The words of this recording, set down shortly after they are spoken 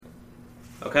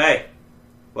Okay,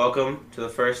 welcome to the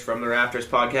first From the Rafters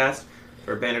podcast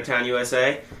for Bannertown,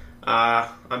 USA.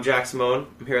 I'm Jack Simone.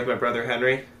 I'm here with my brother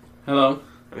Henry. Hello.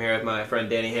 I'm here with my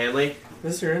friend Danny Hanley.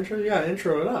 This is your intro? You gotta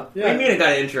intro it up. Yeah. What do you mean I got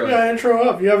to intro You it? gotta intro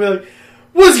up. You gotta be like,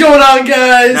 what's going on,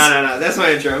 guys? No, that's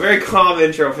my intro. A very calm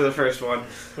intro for the first one.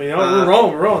 Well, you know,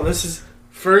 we're rolling. This is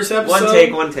first episode.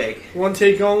 One take. One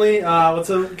take only. What's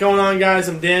going on, guys?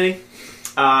 I'm Danny.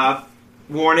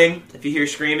 Warning, if you hear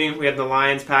screaming, we have the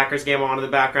Lions-Packers game on in the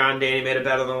background. Danny made a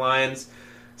bet on the Lions.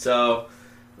 So,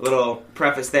 a little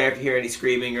preface there if you hear any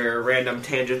screaming or random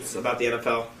tangents about the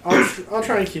NFL. I'll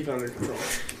try and keep it under control.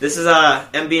 This is a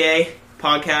NBA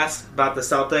podcast about the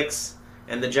Celtics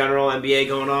and the general NBA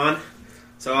going on.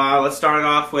 So let's start it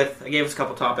off with, I gave us a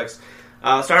couple topics.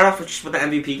 Start off with the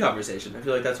MVP conversation. I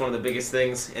feel like that's one of the biggest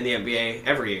things in the NBA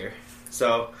every year.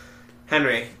 So,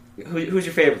 Henry, who's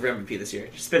your favorite for MVP this year?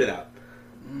 Just spit it out.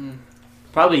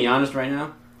 Probably Giannis right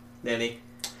now. Danny?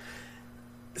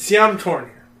 See, I'm torn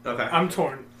here. Okay. I'm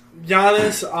torn.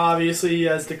 Giannis, obviously,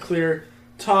 has the clear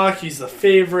talk. He's the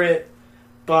favorite.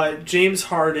 But James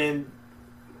Harden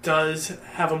does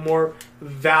have a more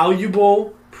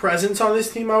valuable presence on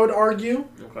this team, I would argue.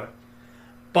 Okay.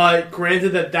 But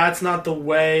granted that that's not the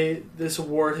way this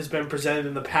award has been presented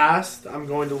in the past, I'm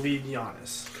going to lead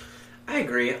Giannis. I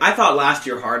agree. I thought last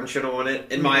year Harden should have won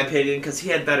it, in my opinion, because he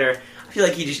had better... I feel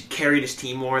like he just carried his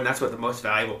team more, and that's what the most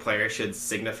valuable player should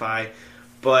signify.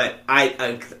 But I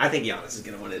think Giannis is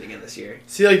going to win it again this year.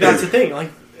 See, like, that's the thing. Like,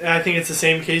 I think it's the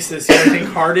same case this year. I think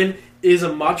Harden is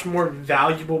a much more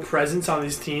valuable presence on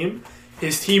his team.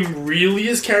 His team really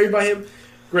is carried by him.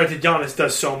 Granted, Giannis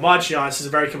does so much. Giannis is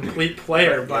a very complete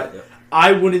player, but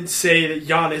I wouldn't say that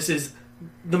Giannis is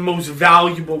the most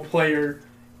valuable player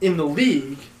in the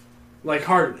league like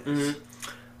Harden is. Mm-hmm.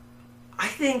 I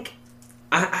think...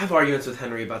 I have arguments with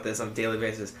Henry about this on a daily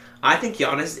basis. I think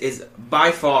Giannis is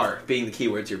by far, being the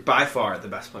keywords here, by far the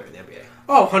best player in the NBA.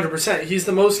 Oh, 100%. He's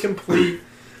the most complete.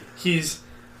 He's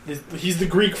the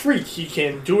Greek freak. He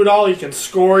can do it all. He can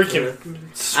score. He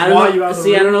can swat you out of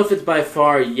the I ring. don't know if it's by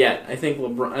far yet. I think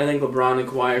LeBron and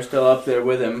Kawhi are still up there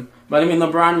with him. But I mean,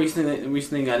 LeBron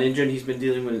recently got injured. He's been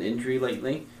dealing with an injury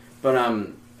lately.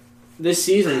 But this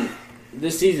season,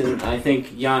 I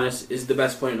think Giannis is the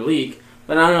best player in the league.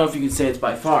 But I don't know if you could say it's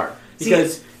by far.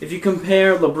 Because if you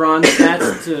compare LeBron's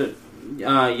stats to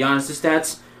Giannis'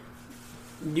 stats,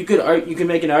 you could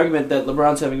make an argument that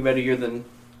LeBron's having a better year than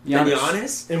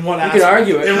Giannis. In what You aspect? could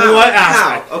argue it. In what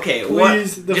aspect? How? Okay, Please what?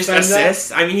 Just defend that.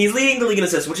 assists? I mean, he's leading the league in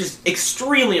assists, which is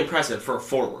extremely impressive for a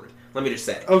forward. Let me just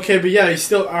say. Okay, but yeah, he's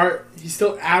still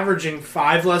averaging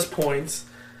 5 less points,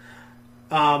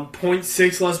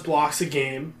 0.6 less blocks a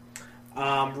game,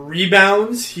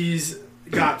 rebounds. He's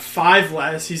got 5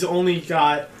 less. He's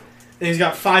got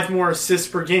 5 more assists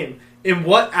per game. In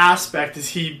what aspect is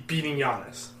he beating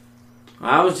Giannis?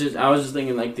 I was just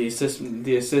thinking like the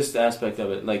assist aspect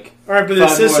of it. Like, all right, but the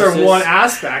 5 assists more are one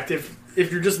aspect. If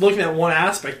you're just looking at one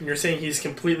aspect and you're saying he's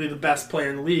completely the best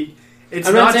player in the league,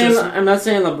 I'm not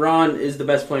saying LeBron is the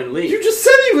best player in the league. You just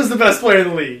said he was the best player in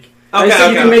the league. I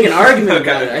said you can make an argument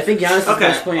about it. I think Giannis is the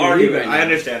best player in the league right now. I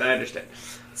understand.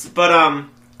 But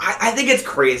I think it's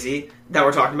crazy that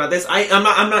we're talking about this. I'm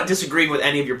not disagreeing with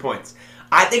any of your points.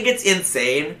 I think it's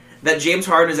insane that James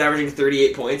Harden is averaging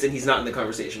 38 points and he's not in the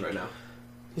conversation right now.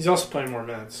 He's also playing more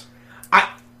minutes.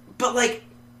 But like,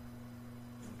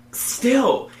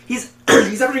 still, he's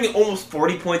averaging almost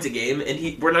 40 points a game,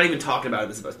 and we're not even talking about him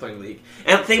as the best player in the league.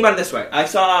 And think about it this way: I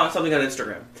saw something on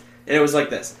Instagram, and it was like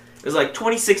this. It was like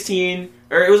 2016,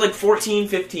 or it was like 14,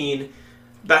 15.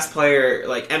 Best player,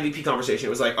 like, MVP conversation.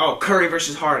 It was like, oh, Curry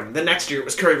versus Harden. The next year it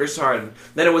was Curry versus Harden.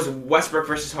 Then it was Westbrook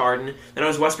versus Harden. Then it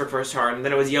was Westbrook versus Harden.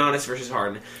 Then it was Giannis versus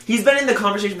Harden. He's been in the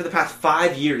conversation for the past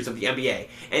 5 years of the NBA,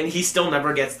 and he still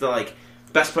never gets the, like,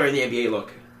 best player in the NBA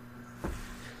look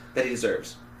that he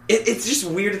deserves. It's just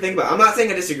weird to think about. I'm not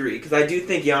saying I disagree, because I do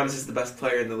think Giannis is the best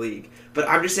player in the league. But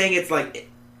I'm just saying it's, like,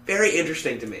 very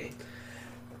interesting to me.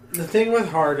 The thing with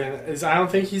Harden is I don't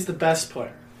think he's the best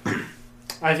player.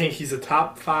 I think he's a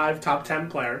top 5, top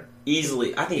 10 player.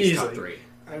 Easily. I think he's top 3.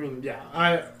 I mean,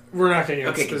 yeah. We're not getting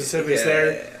into specifics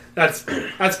there. Yeah.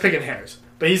 That's picking hairs.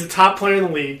 But he's a top player in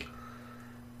the league.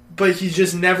 But he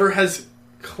just never has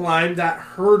climbed that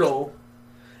hurdle.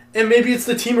 And maybe it's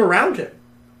the team around him.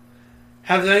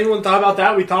 Has anyone thought about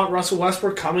that? We thought Russell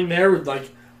Westbrook coming there would like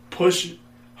push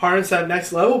Harden to that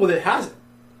next level, but it hasn't.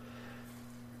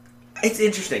 It's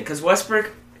interesting because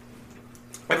Westbrook...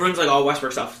 Everyone's like, oh,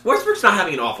 Westbrook stuff. Westbrook's not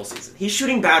having an awful season. He's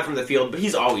shooting bad from the field, but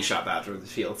he's always shot bad from the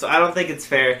field. So I don't think it's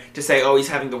fair to say, oh, he's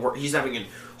having a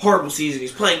horrible season.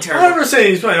 He's playing terrible. I'm never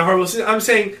saying he's playing a horrible season. I'm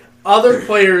saying other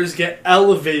players get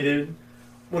elevated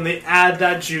when they add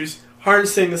that juice,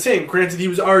 Harden's staying the same. Granted, he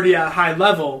was already at a high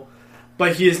level,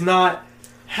 but he has not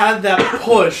had that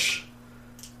push.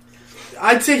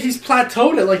 I'd say he's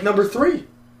plateaued at like number 3.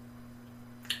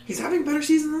 He's having a better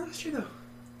season than last year, though.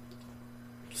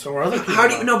 So are other people. How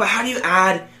do you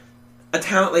add a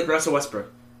talent like Russell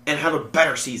Westbrook and have a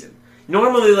better season?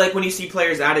 Normally, like when you see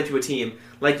players added to a team,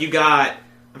 like you got.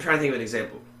 I'm trying to think of an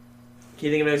example. Can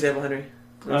you think of an example, Henry?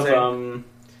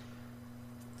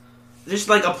 Just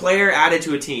like a player added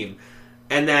to a team,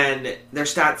 and then their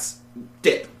stats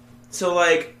dip. So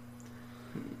like,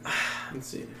 let's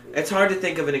see. It's hard to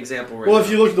think of an example. Right well, now.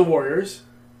 if you look at the Warriors,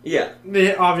 yeah,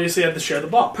 they obviously have to share the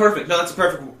ball. Perfect. No, that's a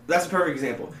perfect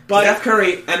example. But Steph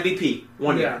Curry MVP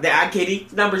 1 year. Yeah. They add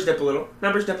KD, numbers dip a little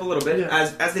bit Yeah.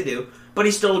 as they do, but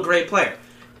he's still a great player.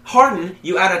 Harden,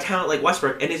 you add a talent like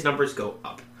Westbrook, and his numbers go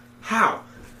up. How?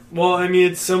 Well, I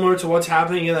mean, it's similar to what's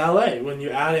happening in LA when you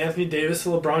add Anthony Davis to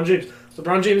LeBron James.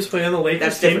 LeBron James playing on the Lakers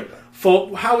That's team.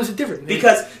 different. How is it different?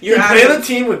 Because you you're play adding... on a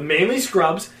team with mainly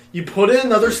scrubs. You put in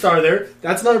another star there.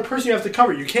 That's another person you have to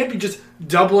cover. You can't be just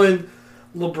doubling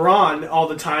LeBron all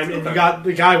the time, and you got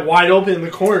the guy wide open in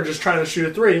the corner just trying to shoot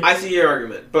a 3. I see your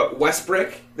argument, but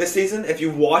Westbrook this season, if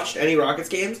you've watched any Rockets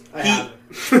games, I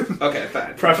haven't. Okay,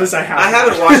 fine. Preface: I haven't. I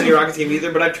haven't watched any Rockets game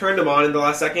either, but I've turned them on in the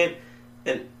last second,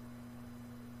 and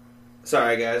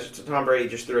sorry guys, Tom Brady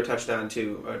just threw a touchdown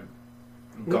to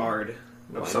a guard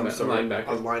of some sort, linebacker.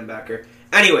 a linebacker.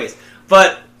 Anyways,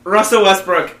 but Russell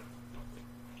Westbrook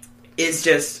is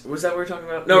just. Was that what we're talking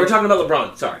about? No, we're talking about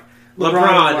LeBron. Sorry,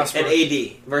 LeBron and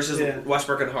AD versus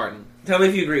Westbrook and Harden. Tell me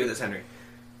if you agree with this, Henry.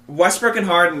 Westbrook and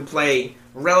Harden play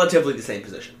relatively the same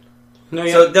position. No,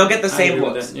 yeah. So they'll get the I same agree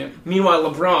with looks. that, yeah.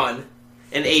 Meanwhile, LeBron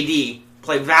and AD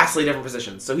play vastly different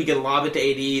positions. So he can lob it to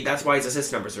AD. That's why his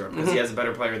assist numbers are up, because he has a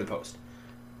better player in the post.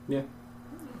 Yeah.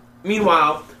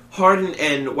 Meanwhile, Harden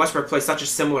and Westbrook play such a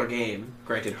similar game.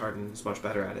 Granted, Harden is much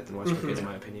better at it than Westbrook is, in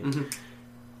my opinion.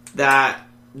 That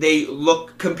they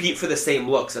compete for the same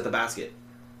looks at the basket.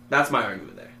 That's my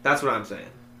argument there. That's what I'm saying.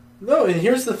 No, and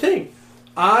here's the thing.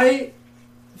 I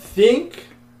think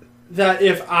that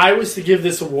if I was to give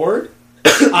this award,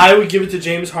 I would give it to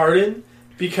James Harden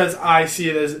because I see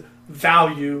it as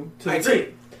value to the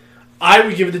team. I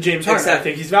would give it to James Harden. I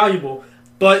think he's valuable.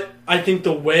 But I think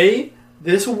the way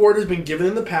this award has been given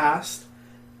in the past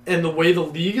and the way the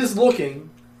league is looking,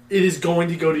 it is going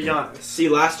to go to Giannis. See,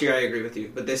 last year I agree with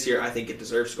you, but this year I think it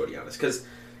deserves to go to Giannis. Because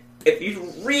if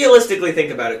you realistically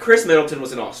think about it, Chris Middleton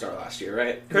was an all-star last year,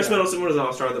 right? Chris Middleton was an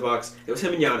all-star on the Bucks. It was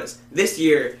him and Giannis. This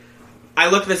year, I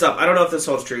looked this up. I don't know if this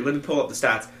holds true. Let me pull up the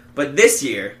stats. But this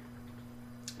year,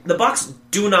 the Bucks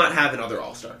do not have another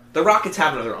all-star. The Rockets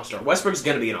have another all-star. Westbrook's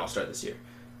going to be an all-star this year.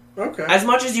 Okay. As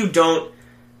much as you don't,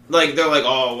 like, they're like,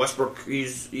 oh, Westbrook,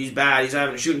 he's bad. He's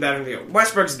having shooting bad.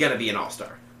 Westbrook's going to be an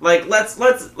all-star. Like, let's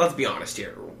be honest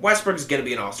here. Westbrook's going to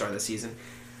be an all-star this season.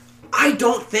 I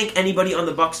don't think anybody on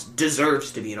the Bucks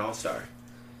deserves to be an all-star.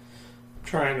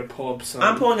 Trying to pull up some.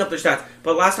 I'm pulling up their stats,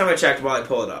 but last time I checked, while I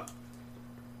pull it up,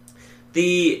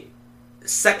 the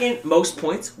second most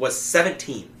points was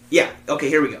 17. Yeah, okay,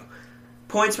 here we go.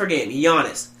 Points per game.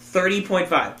 Giannis,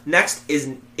 30.5. Next is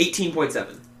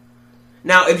 18.7.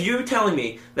 Now, if you're telling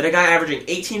me that a guy averaging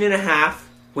 18.5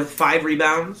 with 5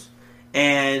 rebounds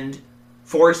and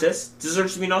 4 assists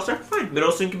deserves to be an all-star, fine.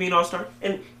 Middleton can be an all-star,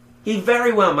 and he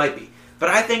very well might be. But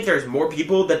I think there's more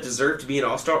people that deserve to be an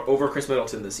all-star over Chris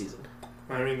Middleton this season.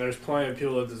 I mean, there's plenty of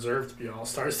people that deserve to be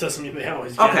all-stars. Doesn't mean they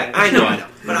always get Okay, it. I know.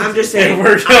 But I'm just saying,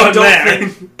 We're I going don't there.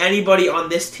 think anybody on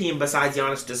this team besides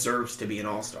Giannis deserves to be an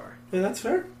all-star. Yeah, that's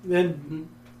fair. And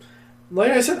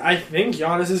like I said, I think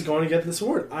Giannis is going to get this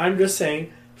award. I'm just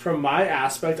saying, from my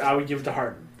aspect, I would give it to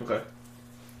Harden. Okay.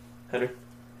 Henry?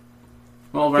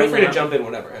 Well, Feel right free now, to jump in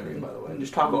whenever, Henry, by the way.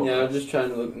 Just talk over. Yeah, I'm just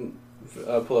trying to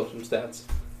look, pull up some stats.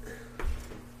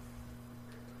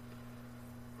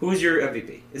 Who's your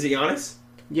MVP? Is it Giannis?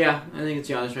 Yeah, I think it's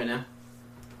Giannis right now.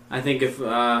 I think if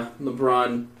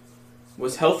LeBron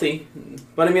was healthy,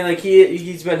 but I mean, like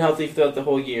he's been healthy throughout the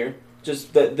whole year.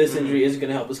 Just that this injury isn't going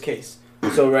to help his case.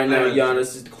 So right now,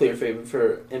 Giannis is the clear favorite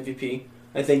for MVP.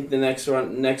 I think the next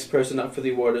person up for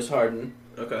the award is Harden.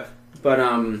 Okay. But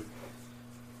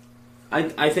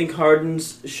I think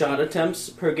Harden's shot attempts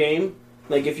per game,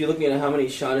 like if you're looking at how many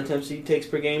shot attempts he takes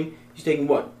per game, he's taking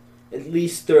what? At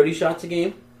least 30 shots a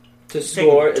game to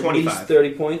score at least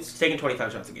 30 points. He's taking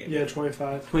 25 shots a game. Yeah,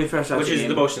 25. 25 shots Which a game. is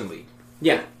the most in the league.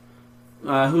 Yeah.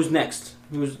 Who's next?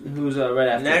 Who's right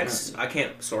after? Next, I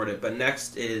can't sort it, but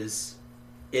next it's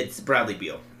Bradley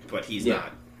Beal, but he's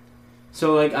not.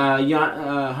 So like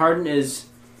Harden is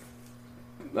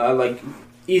like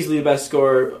easily the best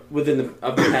scorer within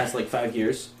of the past 5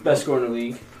 years. Best scorer in the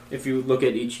league if you look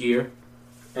at each year.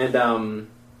 And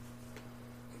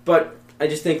but I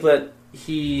just think that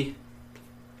he.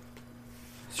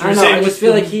 So I don't know. I just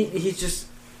feel like he's just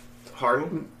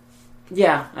Harden?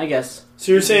 Yeah, I guess.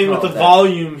 So you're saying with the That.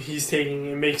 volume he's taking,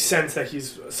 it makes sense that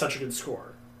he's such a good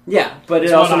scorer. Yeah, but it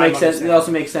That's also what makes I'm sense. It understanding.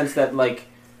 also makes sense that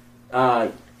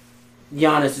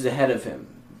Giannis is ahead of him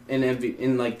in the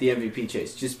MVP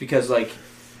chase, just because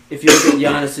if you look at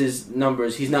Giannis's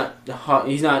numbers, he's not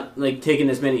taking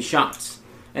as many shots,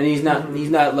 and he's not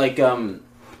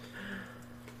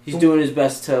he's doing his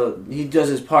best he does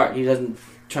his part. He doesn't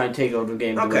try and take over the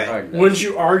game. Okay. Hard. Wouldn't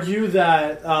you argue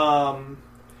that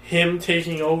him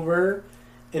taking over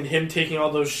and him taking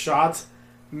all those shots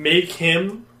make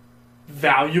him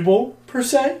valuable, per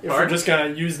se? If we're just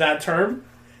going to use that term.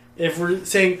 If we're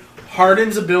saying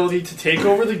Harden's ability to take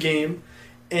over the game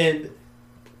and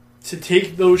to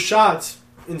take those shots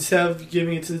instead of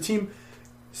giving it to the team,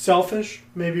 selfish,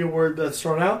 maybe a word that's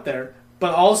thrown out there.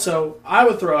 But also, I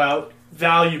would throw out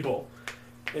valuable.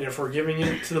 And if we're giving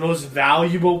it to the most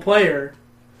valuable player,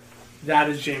 that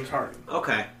is James Harden.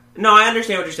 Okay. No, I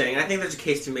understand what you're saying. I think there's a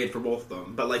case to be made for both of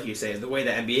them. But like you say, the way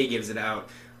the NBA gives it out,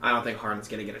 I don't think Harden's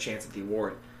going to get a chance at the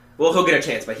award. Well, he'll get a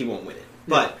chance, but he won't win it.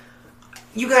 But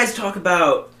you guys talk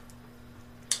about...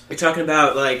 You're talking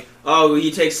about,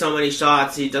 he takes so many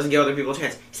shots, he doesn't give other people a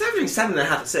chance. He's averaging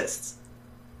 7.5 assists.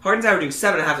 Harden's averaging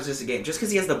 7.5 assists a game. Just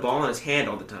because he has the ball in his hand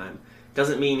all the time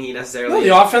doesn't mean he necessarily No,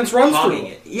 the offense runs through hogging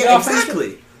him. it. Yeah, The offense-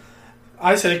 exactly.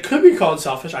 I said it could be called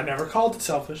selfish. I never called it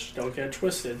selfish. Don't get it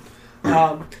twisted.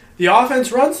 The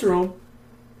offense runs through him,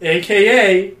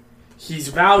 a.k.a. he's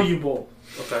valuable.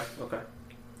 Okay.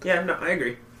 Yeah, no, I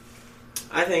agree.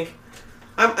 I think...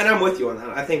 I'm with you on that.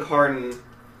 I think Harden...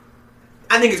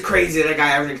 I think it's crazy that a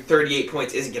guy averaging 38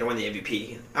 points isn't going to win the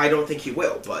MVP. I don't think he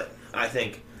will, but I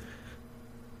think...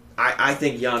 I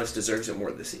think Giannis deserves it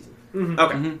more this season. Mm-hmm.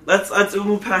 Okay, Mhm. let's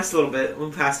move past a little bit.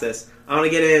 Move past this. I want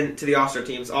to get into the All-Star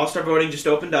teams. All-Star voting just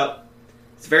opened up.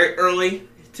 It's very early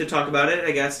to talk about it,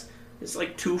 I guess. It's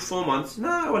 2 full months. No,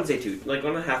 I wouldn't say 2.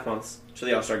 1.5 months to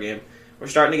the All-Star game. We're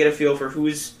starting to get a feel for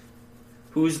who's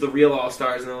the real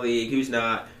All-Stars in the league, who's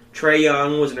not. Trae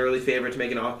Young was an early favorite to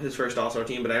make his first All-Star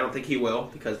team, but I don't think he will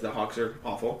because the Hawks are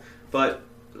awful. But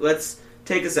let's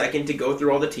take a second to go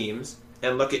through all the teams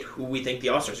and look at who we think the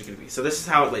All-Stars are going to be. So this is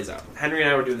how it lays out. Henry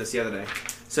and I were doing this the other day.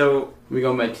 So We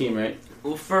going by team, right?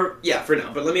 well, for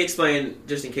now. But let me explain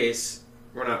just in case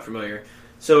we're not familiar.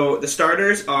 So the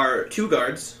starters are 2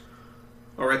 guards.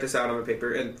 I'll write this out on my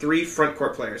paper, and 3 front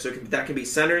court players. So that could be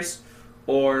centers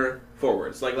or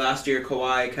forwards. Like last year,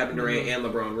 Kawhi, Kevin Durant, and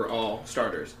LeBron were all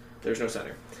starters. There's no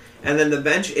center. And then the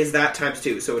bench is that times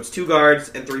 2. So it's 2 guards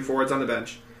and 3 forwards on the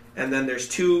bench. And then there's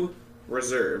 2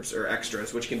 reserves or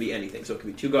extras, which can be anything. So it could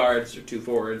be 2 guards or 2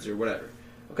 forwards or whatever.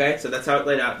 Okay? So that's how it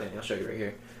laid out. Then I'll show you right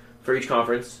here for each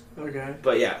conference. Okay.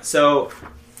 But yeah, so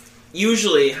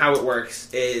usually how it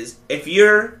works is if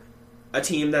you're a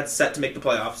team that's set to make the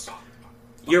playoffs,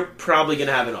 you're probably going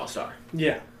to have an all-star.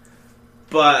 Yeah.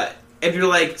 But if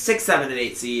you're 6, 7, and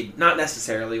 8 seed, not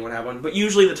necessarily you want to have one, but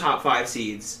usually the top 5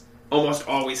 seeds almost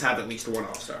always have at least one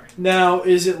all-star. Now,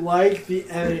 is it like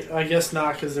I guess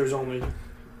not, because there's only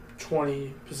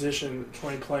 20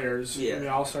 players in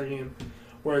the All-Star game.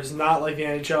 Where it's not like the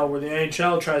NHL, where the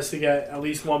NHL tries to get at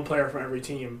least one player from every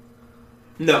team.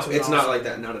 No, That's it's an not all-star. like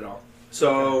that, not at all.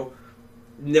 So,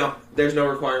 no, there's no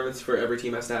requirements for every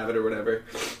team has to have it or whatever.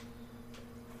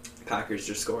 Packers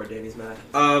just scored, Danny's mad.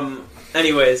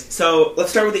 Anyways, so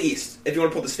let's start with the East. If you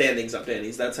want to pull the standings up,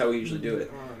 Danny's, that's how we usually do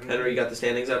it. Henry, you got the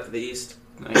standings up for the East?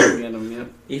 I can get them,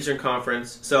 yep. Eastern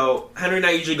Conference. So, Henry and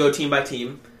I usually go team by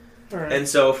team. All right. And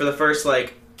so, for the first,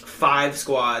 5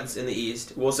 squads in the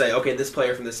East, we'll say, okay, this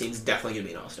player from this team is definitely going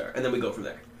to be an all-star. And then we go from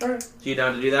there. All right. So, you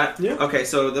down to do that? Yeah. Okay,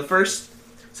 so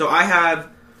so I have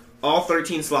all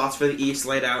 13 slots for the East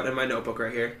laid out in my notebook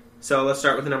right here. So, let's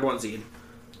start with the number 1 seed.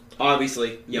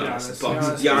 Obviously, Giannis.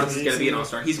 Giannis is going to be an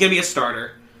all-star. He's going to be a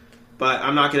starter. But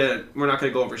we're not going to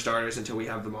go over starters until we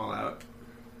have them all out.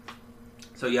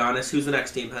 So, Giannis, who's the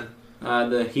next team, Hen?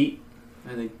 The Heat,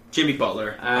 I think. Jimmy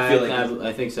Butler. I feel like he's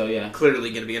I think so, yeah.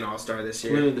 clearly going to be an all-star this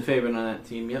year. Clearly the favorite on that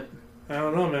team, yep. I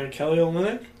don't know, man. Kelly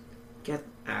Olynyk? Get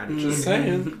out of Just here.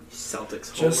 saying. Celtics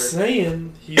homer. Just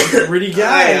saying. He's a gritty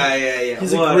guy. Yeah.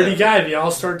 He's a gritty guy. The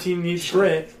All-Star team needs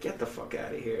grit. Get the fuck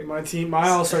out of here. My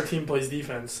All-Star team plays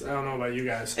defense. I don't know about you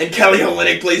guys. And Kelly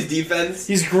Olynyk plays defense?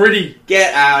 He's gritty.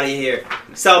 Get out of here.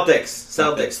 Celtics,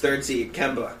 3rd seed,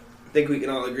 Kemba. I think we can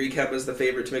all agree Kemba's the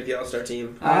favorite to make the All-Star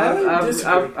team.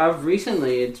 I've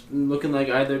recently, it's looking like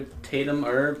either Tatum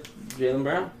or Jaylen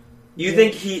Brown. You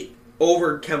think he...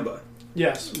 over Kemba.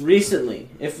 Yes. Recently,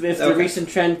 if the Okay. recent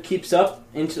trend keeps up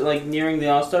into like nearing the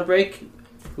All-Star break,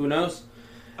 who knows?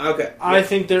 Okay. I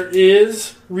think there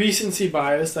is recency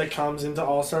bias that comes into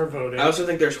All-Star voting. I also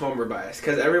think there's homer bias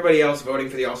because everybody else voting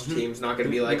for the All-Star team is not going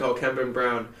to be like, oh, Kemba and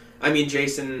Brown. I mean,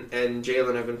 Jason and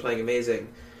Jalen have been playing amazing.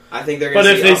 I think they're going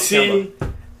But to if see they Kemba. see,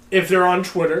 if they're on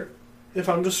Twitter, if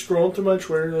I'm just scrolling through my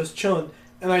Twitter, just chilling,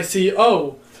 and I see,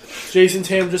 oh, Jason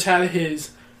Tatum just had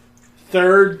his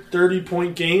third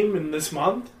 30-point game in this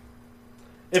month.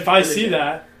 If I see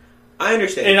that, I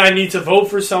understand. and I need to vote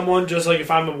for someone, just like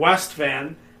if I'm a West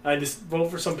fan, I just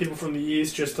vote for some people from the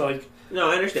East just to like No,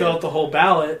 I understand. fill out the whole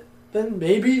ballot, then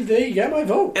maybe they get my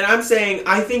vote. And I'm saying,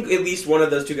 I think at least one of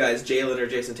those two guys, Jalen or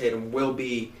Jason Tatum, will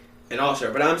be an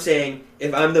All-Star. But I'm saying,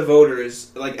 if I'm the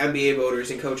voters, like NBA voters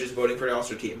and coaches voting for the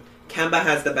All-Star team, Kemba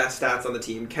has the best stats on the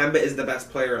team. Kemba is the best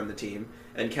player on the team.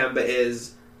 And Kemba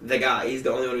is the guy. He's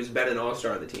the only one who's been an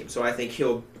All-Star on the team. So I think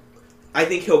he'll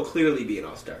clearly be an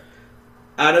All-Star.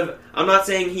 I'm not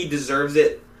saying he deserves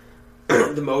it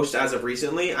the most as of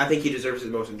recently. I think he deserves it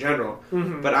the most in general.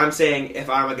 Mm-hmm. But I'm saying if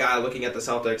I'm a guy looking at the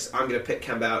Celtics, I'm going to pick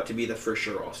Kemba out to be the for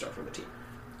sure All-Star from the team.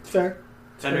 Fair.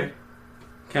 Henry?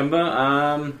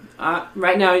 Kemba,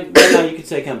 right now you could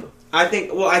say Kemba. I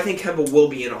think Kemba will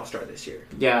be an All-Star this year.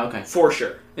 Yeah, okay. For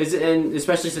sure. And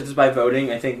especially since it's by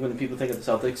voting, I think when people think of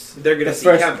the Celtics, They're going the to see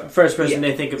first Kemba. person Yeah,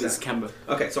 they think of exactly. is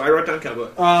Kemba. Okay, so I wrote down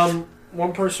Kemba.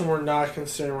 One person we're not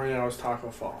considering right now is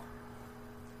Taco Fall.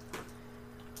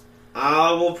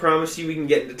 I will promise you we can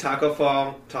get into Taco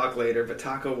Fall talk later, but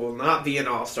Taco will not be an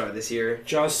All-Star this year.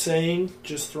 Just saying,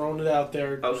 just throwing it out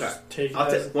there. Okay. Just take it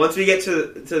as Once we get to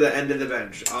the end of the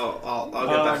bench, I'll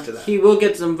get back to that. He will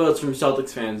get some votes from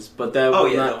Celtics fans, but that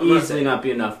will not easily not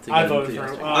be enough to I get him to voted the for him.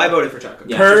 All-Star. I voted for Taco.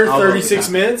 Yeah. per I'll vote for 36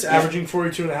 Taco. minutes, Yeah. averaging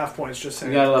 42.5 points. Just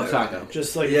saying. You gotta love Taco.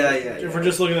 Just like Yeah. if we're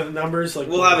just looking at the numbers, like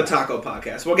We'll have a Taco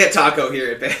podcast. We'll get Taco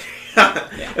here at Banner.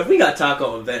 If we got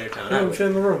Taco in Bannertown, Put him fit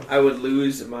in the room. I would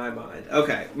lose my mind.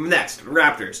 Okay, next,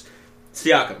 Raptors.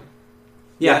 Siakam.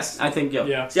 Yes, I think Yeah.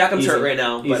 Siakam's hurt Easily. right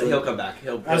now, but Easily. he'll come back.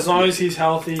 As long as he's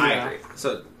healthy, I yeah. agree.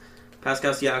 So,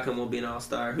 Pascal Siakam will be an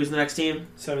All-Star. Who's the next team?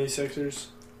 76ers.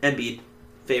 Embiid,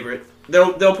 favorite.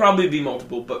 There'll probably be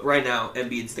multiple, but right now,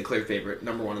 Embiid's the clear favorite,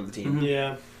 number one on the team. Mhm.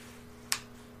 Yeah.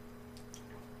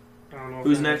 I don't know.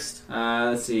 Who's next?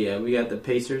 Let's see. We got the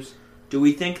Pacers. Do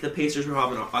we think the Pacers will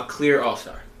have a clear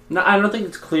All-Star? No, I don't think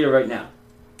it's clear right now.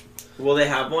 Will they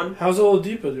have one? How's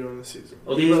Oladipo doing this season?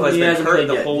 Oladipo has he been hasn't hurt played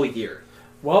the yet. whole year.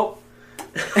 Well,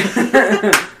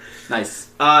 Nice.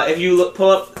 If you pull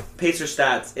up Pacer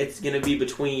stats, it's going to be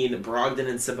between Brogdon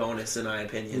and Sabonis, in my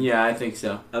opinion, Yeah, I think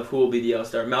so. of who will be the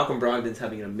All-Star. Malcolm Brogdon's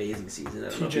having an amazing season. I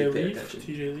don't know if TJ you pay Leaf. attention.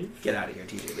 TJ Leaf. Get out of here,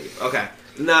 TJ Leaf. Okay.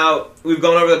 Now, we've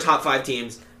gone over the top 5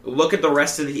 teams. Look at the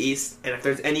rest of the East, and if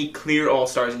there's any clear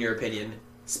All-Stars in your opinion,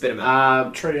 spit them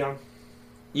out. Trey Young.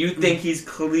 You think he's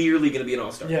clearly going to be an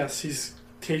All-Star? Yes, he's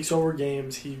takes over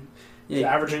games. He's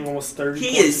Yeah. averaging almost 30 He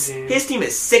points is. a game. His team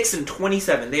is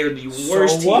 6-27. They are the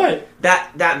worst so what? team.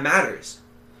 That matters.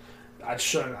 I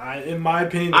shouldn't. In my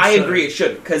opinion, I shouldn't. agree it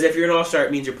shouldn't, because if you're an All-Star,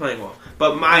 it means you're playing well.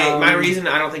 But my reason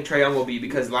I don't think Trae Young will be,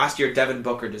 because last year Devin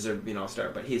Booker deserved to be an All-Star,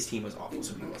 but his team was awful,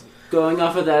 so he wasn't. Going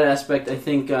off of that aspect, I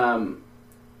think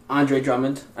Andre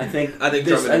Drummond. I think Drummond will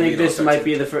this be an All-Star might too.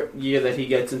 be the year that he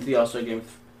gets into the All-Star game.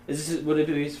 Would it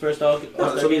be his first All-Star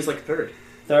No, so game? he's like third.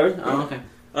 Third? Oh, okay.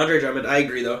 Andre Drummond, I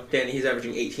agree though. Danny, he's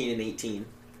averaging 18 and 18.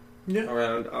 Yeah.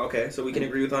 Around, okay, so we can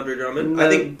agree with Andre Drummond. No. I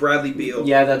think Bradley Beal,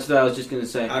 Yeah, that's what I was just gonna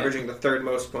say. averaging the third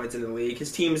most points in the league.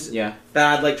 His team's Yeah.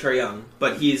 bad like Trae Young,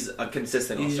 but he's a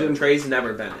consistent He's All-Star. been- Trey's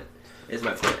never been it, is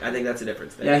my point. I think that's a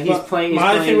difference there. Yeah, he's But playing.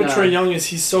 My He's thing with playing, Trae Young is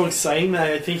he's so exciting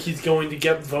that I think he's going to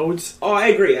get votes Oh, I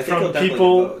agree. I think From he'll definitely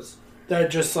people- get those.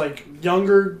 that just like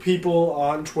younger people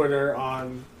on Twitter,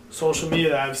 on social media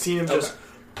that I've seen him just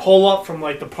pull up from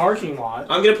like the parking lot.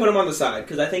 I'm gonna put him on the side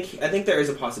because I think there is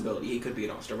a possibility he could be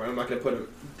an All-Star, but I'm not gonna put him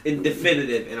in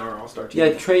definitive in our All-Star team.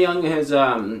 Yeah, Trae Young has.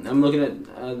 I'm looking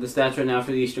at the stats right now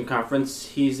for the Eastern Conference.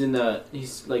 He's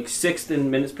like 6th in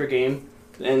minutes per game,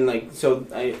 and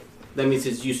that means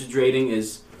his usage rating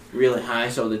is really high.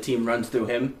 So the team runs through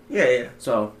him. Yeah.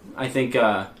 So I think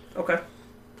Okay.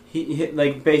 he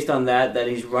like based on that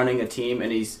he's running a team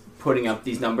and he's putting up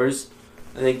these numbers.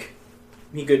 I think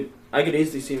I could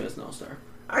easily see him as an All-Star.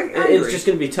 I It's agree. just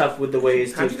going to be tough with the way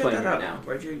his How'd team's you get playing that right out?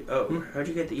 now. How'd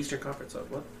you get the Eastern Conference up?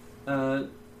 What?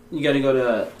 You got to go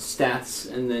to stats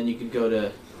and then you could go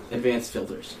to advanced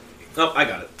filters. Oh, I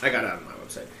got it. I got it on my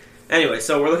website. Anyway,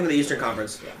 so we're looking at the Eastern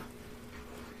Conference.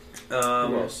 Who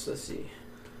else? Let's see.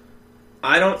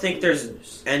 I don't think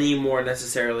there's any more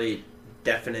necessarily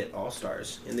definite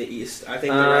all-stars in the East. I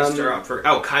think the rest are up for...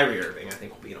 Oh, Kyrie Irving, I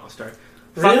think, will be an all-star.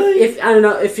 Really? I don't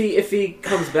know if he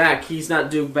comes back, he's not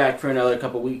due back for another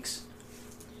couple weeks.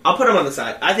 I'll put him on the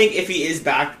side. I think if he is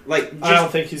back, like... I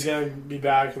don't think he's going to be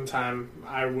back in time.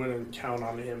 I wouldn't count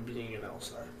on him being an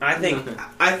all-star. I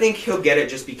think he'll get it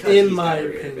just because In he's my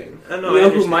Kyrie opinion. Irving. You know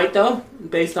who might, though,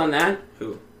 based on that?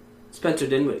 Who? Spencer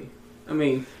Dinwiddie. I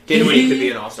mean... Dinwiddie could be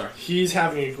an all-star. He's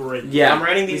having a great year. Yeah. I'm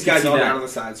writing these we can guys see all that. down on the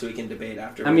side so we can debate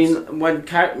afterwards. I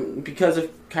mean, because of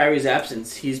Kyrie's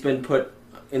absence, he's been put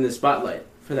in the spotlight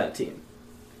for that team.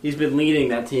 He's been leading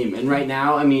that team, and right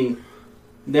now, I mean,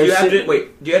 do you have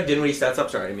Dinwiddie stats up?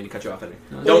 Sorry, I didn't mean to cut you off, Henry.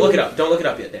 Don't look it up. Don't look it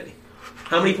up yet, Danny.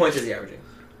 How many points is he averaging?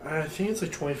 I think it's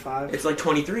like 25. It's like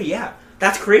 23. Yeah,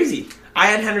 that's crazy. I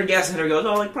had Henry guess. Henry goes,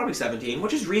 oh, like probably 17,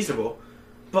 which is reasonable.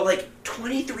 But like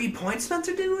 23 points,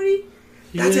 Spencer Dinwiddie.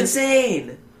 That's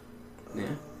insane. Yeah.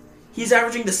 He's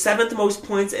averaging the 7th most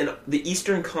points in the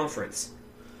Eastern Conference.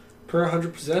 Per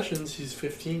 100 possessions, he's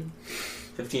 15.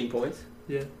 15 points?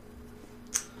 Yeah.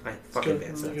 I fucking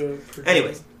advanced that. that.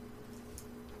 Anyways.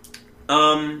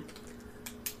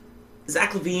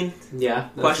 Zach LaVine, Yeah,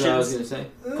 that's Questions? what I was going to say.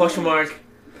 question mark.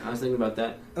 I was thinking about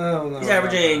that. I don't know. He's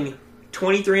averaging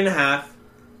 23.5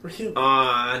 Really?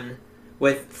 on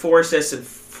with 4 assists and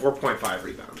 4.5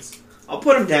 rebounds. I'll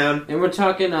put him down. And we're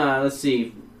talking, let's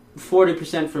see,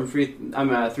 40% from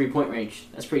 3-point range.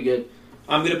 That's pretty good.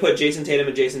 I'm going to put Jason Tatum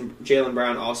and Jaylen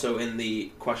Brown also in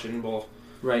the questionable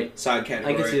Right. side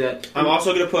category. I can see that. I'm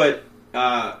also going to put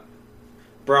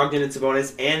Brogdon and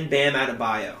Sabonis and Bam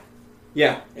Adebayo.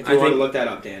 Yeah. If you want to look that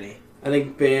up, Danny. I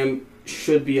think Bam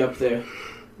should be up there.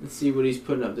 Let's see what he's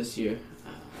putting up this year.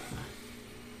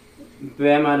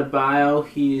 Bam Adebayo,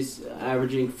 he's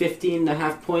averaging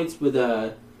 15.5 points with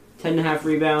 10.5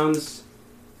 rebounds.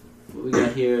 What we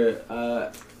got here?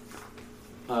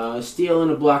 Steal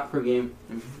and a block per game.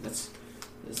 That's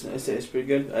pretty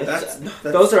good.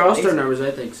 Those are all-star numbers,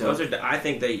 I think. So I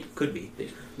think they could be. Yeah,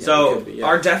 So they could be, yeah.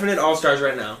 our definite all-stars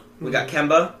right now. We got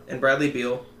Kemba and Bradley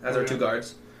Beal as our 2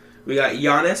 guards. We got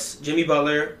Giannis, Jimmy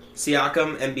Butler,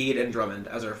 Siakam, Embiid, and Drummond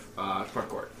as our front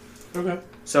court. Okay.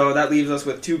 So that leaves us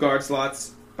with 2 guard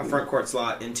slots, a front court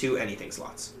slot, and 2 anything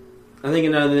slots. I think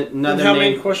another And how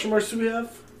many name. question marks do we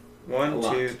have? 1, A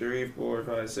lot. 2, 3, 4,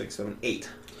 5, 6, 7, 8.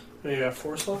 You got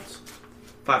 4 slots?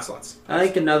 5 slots. I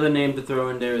think another name to throw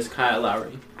in there is Kyle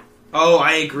Lowry. Oh,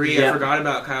 I agree. Yeah. I forgot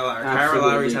about Kyle Lowry. Kyle Absolutely.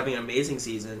 Lowry's having an amazing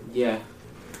season. Yeah.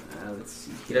 Let's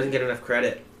see. He doesn't get enough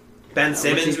credit. Ben what's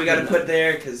Simmons he we got to putting put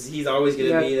there because he's always going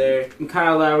to Yeah. be there. And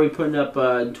Kyle Lowry putting up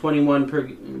 21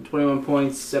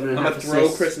 points, 7.5 I'm going to throw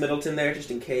assists. Chris Middleton there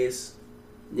just in case.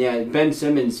 Yeah, Ben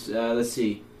Simmons. Let's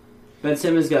see. Ben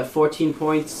Simmons got 14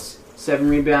 points, 7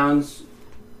 rebounds,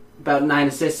 about 9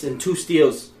 assists, and 2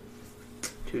 steals.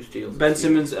 2 steals. Ben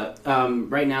Simmons,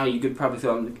 right now, you could probably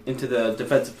throw him into the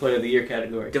Defensive Player of the Year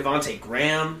category. Devontae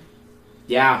Graham.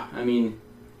 Yeah, I mean,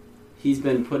 he's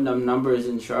been putting up numbers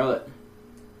in Charlotte.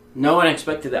 No one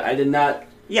expected that. I did not.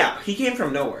 Yeah, he came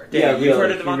from nowhere. Yeah, You've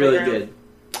heard of he Devontae really Graham? did.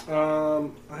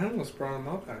 I almost brought him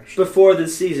up, actually. Before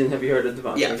this season, have you heard of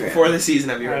Devontae Yeah, Graham? before the season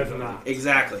have you I heard have of him? not.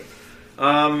 Exactly.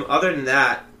 Other than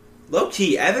that,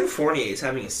 low-key, Evan Fournier is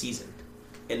having a season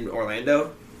in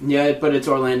Orlando. Yeah, but it's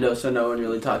Orlando, so no one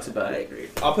really talks about I it. agree.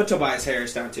 I'll put Tobias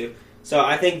Harris down too. So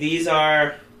I think these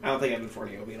are... I don't think Evan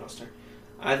Fournier will be an all-star.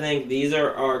 I think these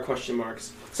are our question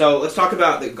marks. So let's talk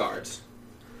about the guards.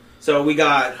 So we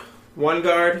got 1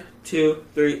 guard, 2,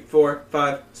 3, 4,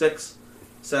 5, 6,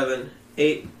 7,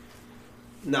 8,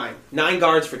 9. 9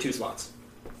 guards for 2 slots.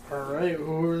 Alright,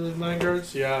 who are the 9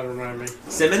 guards? Yeah, remind me.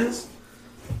 Simmons,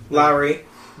 Lowry,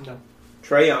 No.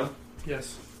 Trae Young,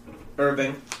 Yes.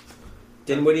 Irving,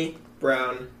 Dinwiddie,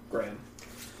 Brown, Graham.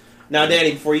 Now,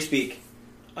 Danny, before you speak,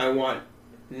 I want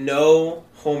no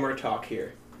Homer talk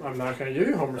here. I'm not going to give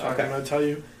you homework. Okay. I'm going to tell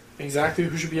you exactly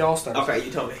who should be all-stars. Okay,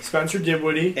 you tell me. Spencer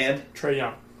Dinwiddie, And Trae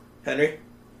Young. Henry?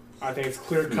 I think it's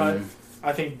clear-cut.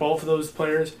 I think both of those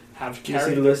players have you see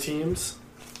carried the their list? teams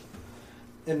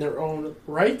in their own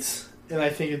rights, and I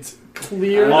think it's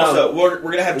clear. know. Also, we're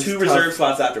going to have It's 2 tough. reserve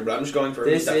slots after, but I'm just going for...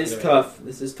 This is tough.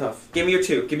 This is tough. Give me your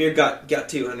 2. Give me your gut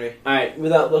 2, Henry. All right,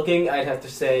 without looking, I'd have to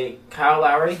say Kyle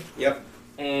Lowry. Yep.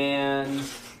 And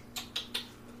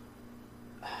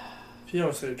If you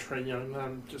don't say Trae Young,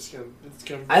 I'm just going to... It's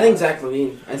gonna I think Zach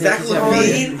LaVine. I think Zach he's having-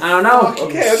 LaVine? I don't know. Fucking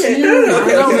Okay. serious. No, I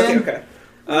know, man. okay.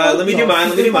 Let me do mine.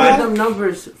 He's been putting mine. up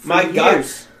numbers for My years.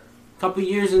 gut. Couple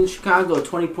years in Chicago,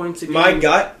 20 points a game. My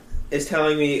gut is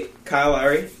telling me Kyle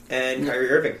Lowry and Kyrie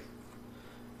Irving.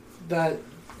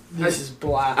 This is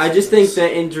blasphemous. I just think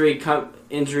the injury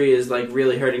injury is like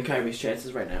really hurting Kyrie's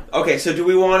chances right now. Okay, so do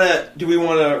we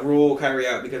wanna rule Kyrie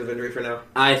out because of injury for now?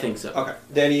 I think so. Okay,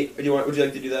 Danny, would you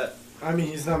like to do that? I mean,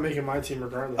 he's not making my team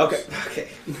regardless. Okay.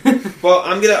 Well,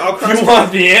 I'll cross. You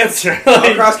want the answer?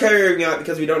 I'll cross Kyrie Irving out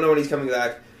because we don't know when he's coming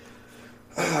back.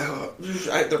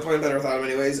 They're playing better without him,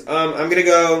 anyways. I'm gonna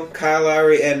go Kyle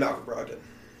Lowry and Malcolm Brogdon.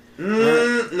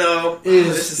 No,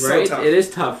 this is right? so tough. It is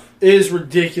tough. It is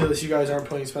ridiculous. You guys aren't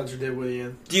putting Spencer Dinwiddie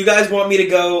in. Do you guys want me to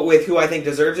go with who I think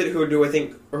deserves it, who I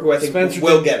think Spencer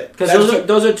will get it? Because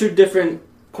those are two different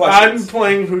questions. I'm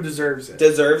playing who deserves it.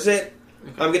 Deserves it.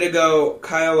 Okay. I'm gonna go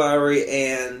Kyle Lowry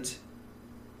and.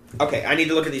 Okay, I need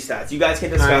to look at these stats. You guys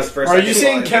can discuss first. Are you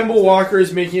saying Kemba Walker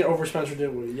is making it over Spencer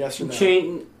Dinwiddie? Yes or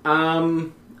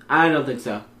no? I don't think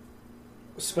so.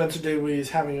 Spencer Dinwiddie is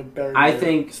having a better. I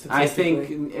think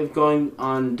if going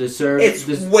on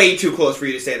it's way too close for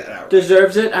you to say that out.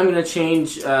 Deserves it. I'm going to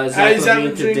change Zach LaVine to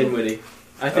averaging... Dinwiddie.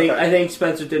 I think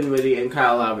Spencer Dinwiddie and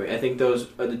Kyle Lowry. I think those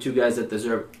are the two guys that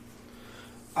deserve it.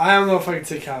 I don't know if I can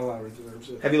say Kyle Lowry deserves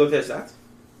it. Have you looked at his stats?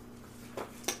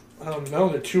 I don't know.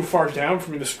 They're too far down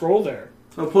for me to scroll there.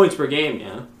 Oh, points per game,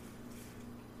 yeah.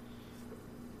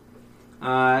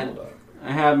 I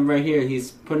have him right here.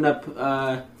 He's putting up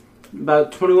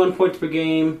about 21 points per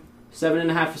game,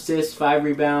 7.5 assists, 5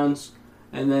 rebounds,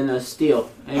 and then a steal.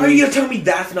 And how are you going to tell me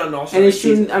that's not an all-star? And he's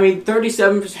shooting,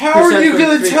 37%. How are you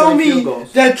going to tell me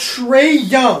that Trae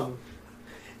Young,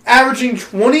 averaging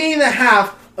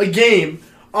 28.5 a game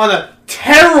on a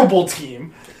terrible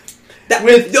team,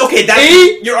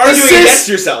 you're arguing against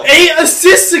yourself. 8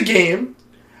 assists a game,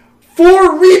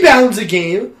 4 rebounds a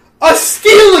game, a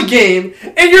steal a game,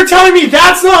 and you're telling me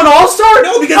that's not an all-star?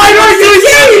 No, because I'd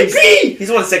argue he's MVP.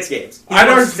 He's won 6 games. I'd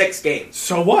argue 6 games.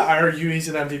 So what? I argue he's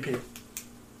an MVP.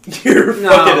 You're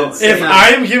fucking insane. If I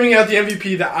am giving out the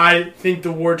MVP that I think the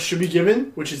award should be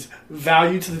given, which is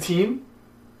value to the team,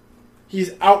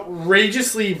 he's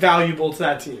outrageously valuable to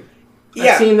that team.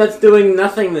 A team that's doing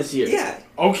nothing this year. Yeah.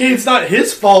 Okay, it's not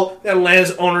his fault that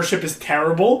Atlanta's ownership is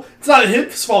terrible. It's not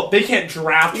his fault they can't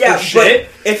draft for shit.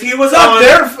 But if he was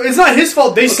it's not his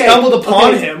fault they stumbled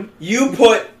upon him. You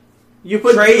put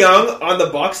Trae Young on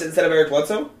the Bucks instead of Eric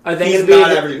Bledsoe? He's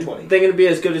not averaging 20. They're going to be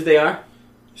as good as they are?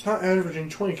 He's not averaging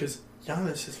 20 because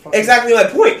Giannis is fucking... Exactly my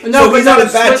point. No, so he's on a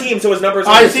bad team, so his numbers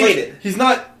are inflated. He's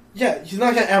not going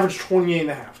to average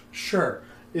 28.5. Sure.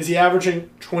 Is he averaging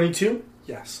 22?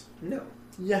 Yes. No.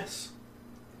 Yes.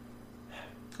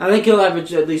 I think he'll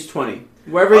average at least 20.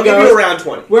 I'll give you around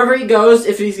 20. Wherever he goes,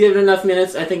 if he's given enough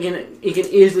minutes, I think he can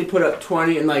easily put up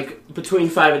 20 and between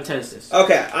 5 and 10 assists.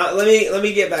 Okay, let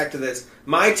me get back to this.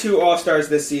 My 2 All-Stars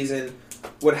this season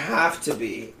would have to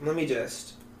be...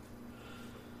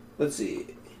 Let's see.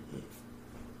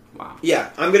 Wow.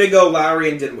 Yeah, I'm going to go Lowry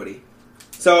and Dinwiddie.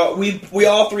 So we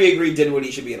all 3 agree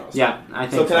Dinwiddie should be an All-Star. Yeah, I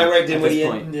think so. So can I write Dinwiddie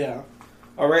in? Yeah.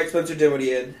 I'll write Spencer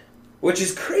Dinwiddie in, which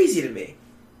is crazy to me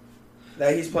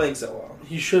that he's playing so well.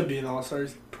 He should be an All-Star.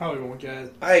 He probably won't get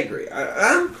it. I agree.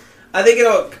 I think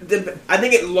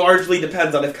it largely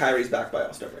depends on if Kyrie's back by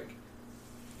All-Star break.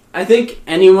 I think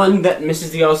anyone that misses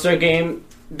the All-Star game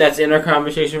that's in our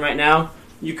conversation right now,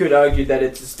 you could argue that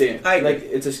it's a scam. I agree.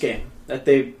 It's a scam that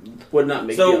they would not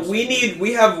make. So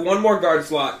we have one more guard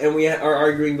slot, and we are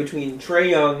arguing between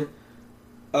Trae Young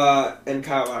and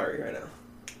Kyle Lowry right now.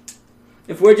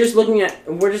 If we're just looking at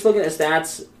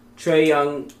stats, Trae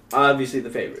Young obviously the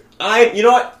favorite. You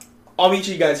know what? I'll meet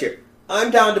you guys here.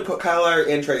 I'm down to put Kyle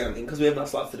Lowry and Trae Young in because we have enough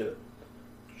slots to do it.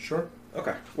 Sure.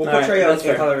 Okay, we'll put Trae Young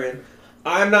and Kyle Lowry in.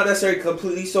 I'm not necessarily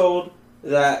completely sold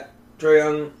that Trae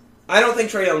Young. I don't think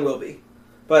Trae Young will be,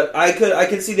 but I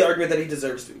could see the argument that he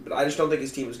deserves to be. But I just don't think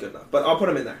his team is good enough. But I'll put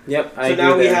him in there. Yep. So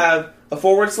now we have a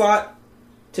forward slot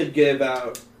to give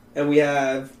out, and we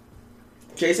have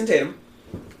Jason Tatum.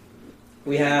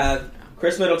 We have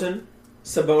Chris Middleton,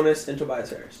 Sabonis, and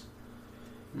Tobias Harris.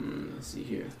 Let's see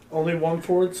here. Only one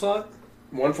forward slot?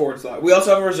 One forward slot. We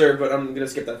also have a reserve, but I'm going to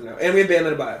skip that for now. And we have Bam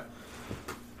Adebayo.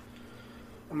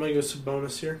 I'm going to go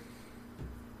Sabonis here.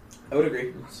 I would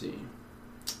agree. Let's see.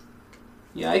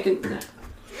 Yeah, I'd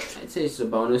say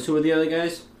Sabonis. Who are the other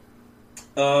guys?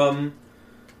 Bam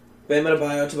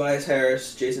Adebayo, Tobias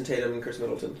Harris, Jason Tatum, and Chris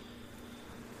Middleton.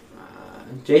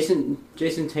 Jason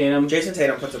Tatum. Jason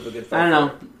Tatum puts up a good fight. I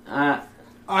don't know.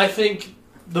 I think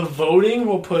the voting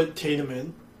will put Tatum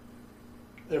in.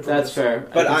 That's fair.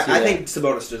 But I think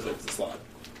Sabonis deserves the slot.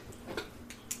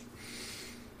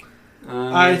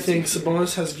 I think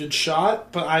Sabonis has a good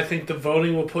shot, but I think the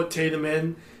voting will put Tatum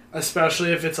in,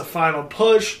 especially if it's a final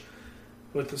push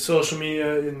with the social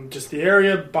media in just the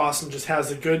area. Boston just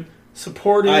has a good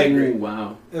supporting. I agree. Ooh,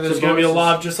 wow. And there's going to be a Sabonis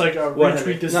lot of just like a What?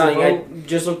 retweet this. No, vote. I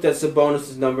just looked at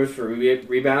Sabonis' numbers for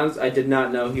rebounds. I did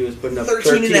not know he was putting up 13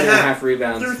 13 and a half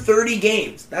rebounds. Through 30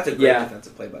 games. That's a great Yeah.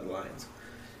 defensive play by the Lions.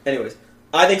 Anyways,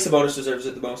 I think Sabonis deserves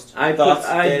it the most. I Thoughts,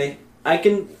 put- I- Danny?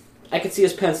 I can see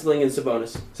us penciling in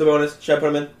Sabonis. Sabonis, should I put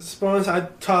him in? Suppose I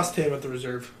tossed him at the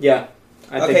reserve. Yeah,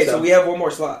 I Okay, think so. so we have one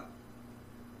more slot.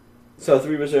 So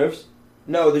 3 reserves?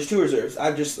 No, there's 2 reserves.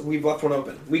 We've left one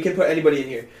open. We can put anybody in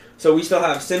here. So we still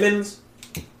have Simmons.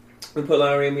 We put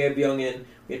Lowry in. We have Young in.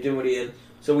 We have Dinwiddie in.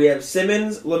 So we have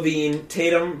Simmons, Levine,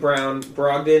 Tatum, Brown,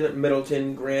 Brogdon,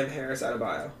 Middleton, Graham, Harris,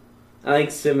 Adebayo. I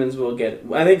think Simmons will get it.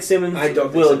 I think Simmons I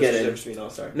don't think will Simmons get deserves it. to be an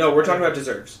all-star. No, we're talking about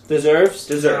deserves. Deserves?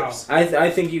 Deserves. I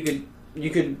think you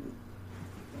could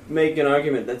make an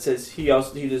argument that says he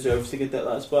deserves to get that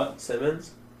last spot.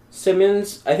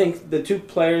 Simmons, I think the 2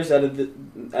 players out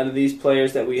of these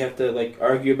players that we have to like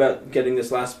argue about getting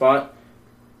this last spot,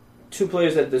 2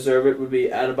 players that deserve it would be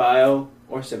Adebayo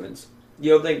or Simmons.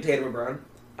 You don't think Tatum or Brown?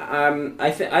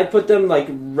 I'd put them like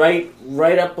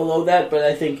right up below that, but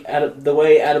I think the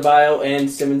way Adebayo and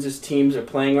Simmons' teams are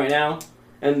playing right now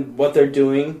and what they're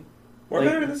doing, We're like-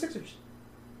 better than the Sixers.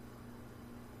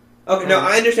 Okay, no,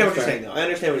 I understand what That's you're saying, though. I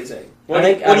understand what he's saying. I What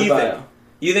think do you Adebayo. think?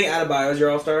 You think Adebayo is your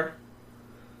all-star?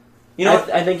 You know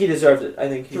what? I think he deserves it. I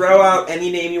think Throw out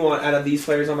any name you want out of these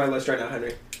players on my list right now,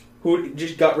 Henry. Who?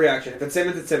 Just gut reaction. If it's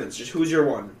Simmons, it's Simmons. Just who's your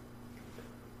one?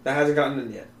 That hasn't gotten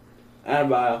in yet.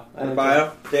 Adebayo.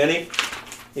 Adebayo? Danny?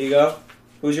 Here you go.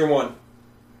 Who's your one?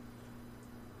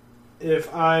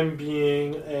 If I'm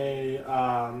being a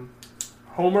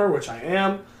homer, which I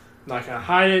am, I'm not going to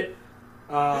hide it.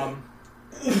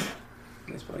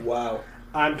 Nice play. Wow.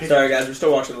 I'm picking. Sorry, guys. We're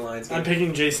still watching the Lions game. I'm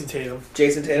picking Jason Tatum.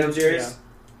 Jason Tatum's yours?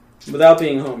 Without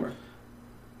being a homer.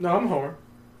 No, I'm a homer.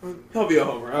 He'll be a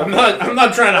homer. I'm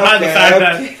not trying to hide the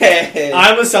fact that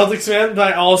I'm a Celtics fan,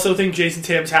 but I also think Jason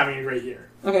Tatum's having a great year.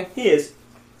 Okay. He is.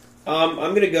 I'm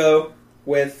going to go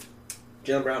with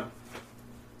Jaylen Brown.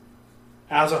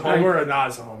 As a homer or not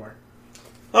as a homer?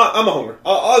 I'm a homer.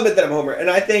 I'll admit that I'm a homer.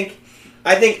 And I think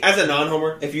as a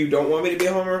non-homer, if you don't want me to be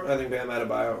a homer, I think Bam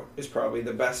Adebayo is probably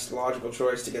the best logical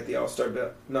choice to get the All-Star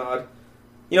nod.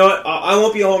 You know what? I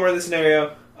won't be a homer in this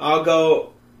scenario. I'll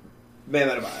go Bam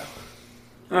Adebayo.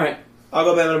 Alright. I'll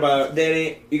go Bam Adebayo.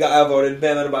 Danny, you got outvoted.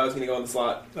 Bam Adebayo's going to go in the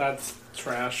slot. That's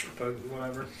trash, but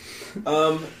whatever.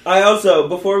 I also,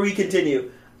 before we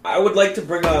continue, I would like to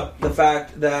bring up the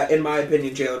fact that, in my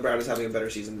opinion, Jaylen Brown is having a better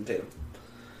season than Tatum.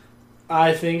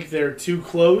 I think they're too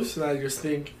close, and I just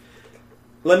think...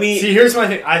 See, See, here's my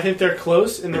thing. I think they're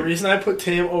close, and the reason I put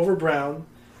Tatum over Brown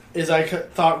is I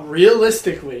thought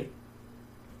realistically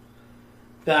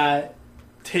that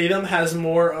Tatum has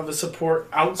more of a support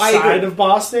outside of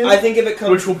Boston, I think if it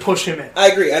comes... which will push him in. I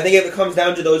agree. I think if it comes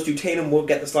down to those two, Tatum will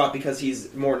get the slot because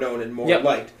he's more known and more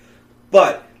liked.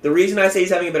 But the reason I say he's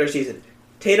having a better season,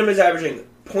 Tatum is averaging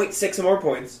 0.6 more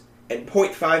points and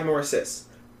 0.5 more assists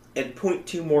and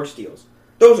 0.2 more steals.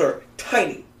 Those are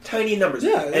tiny, tiny numbers.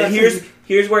 Yeah, and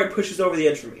here's where it pushes over the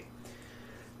edge for me.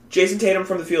 Jason Tatum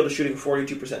from the field is shooting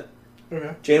 42%.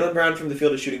 Okay. Jaylen Brown from the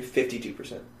field is shooting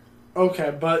 52%.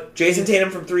 Okay, but... Jason Tatum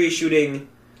from 3 is shooting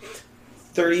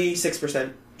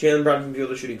 36%. Jaylen Brown from the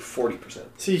field is shooting 40%.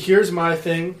 See, here's my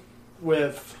thing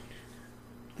with...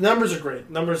 Numbers are great.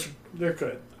 Numbers, they're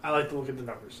good. I like to look at the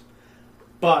numbers.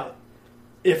 But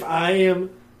if I am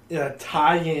in a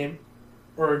tie game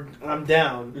or I'm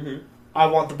down, Mm-hmm. I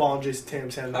want the ball in Jason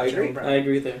Tatum's hand, not I agree. Jaylen Brown. I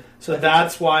agree there. So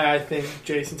that's why I think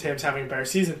Jason Tatum's having a better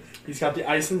season. He's got the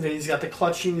ice and he's got the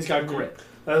clutch and he's got grit.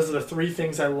 Those are the 3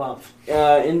 things I love.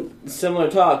 In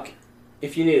similar talk,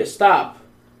 if you need a stop,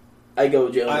 I go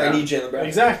with Jaylen Brown. I need Jaylen Brown.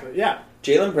 Exactly, yeah.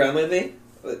 Jaylen Brown lately,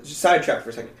 just sidetrack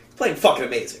for a second, he's playing fucking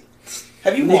amazing.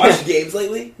 Have you watched games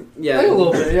lately? Yeah. Like a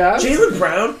little bit, yeah. Jaylen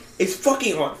Brown is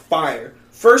fucking on fire.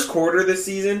 First quarter this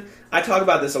season, I talk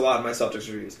about this a lot in my Celtics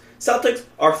reviews. Celtics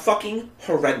are fucking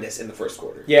horrendous in the first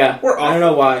quarter. Yeah. We're I don't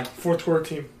know why. Fourth quarter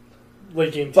team.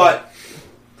 Late game team. But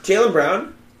Jaylen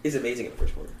Brown is amazing in the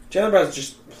first quarter. Jaylen Brown's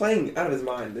just playing out of his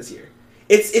mind this year.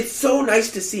 It's so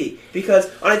nice to see because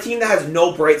on a team that has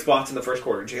no bright spots in the first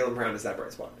quarter, Jaylen Brown is that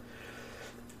bright spot.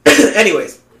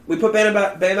 Anyways, we put Bam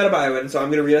Adebayo in, so I'm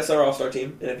going to read us our All-Star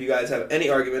team, and if you guys have any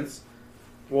arguments,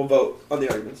 we'll vote on the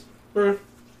arguments.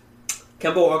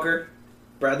 Kemba Walker,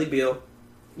 Bradley Beal,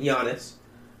 Giannis,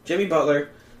 Jimmy Butler,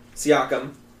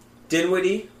 Siakam,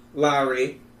 Dinwiddie,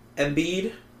 Lowry,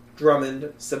 Embiid, Drummond,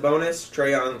 Sabonis,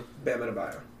 Trae Young, Bam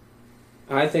Adebayo.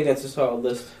 I think that's a solid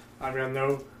list. I've got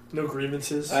no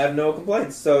grievances. I have no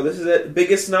complaints. So this is it.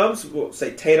 Biggest snubs, we'll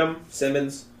say Tatum,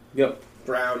 Simmons, Yep.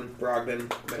 Brown,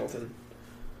 Brogdon, Middleton.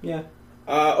 Yeah.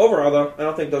 Overall, though, I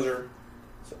don't think those are.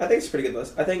 I think it's a pretty good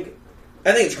list. I think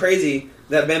it's crazy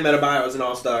that Bam Adebayo is an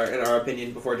all-star in our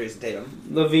opinion before Jason Tatum.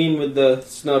 Levine with the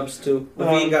snubs too.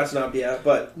 Levine got snubbed, yeah,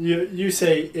 but You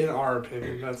say in our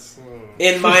opinion. That's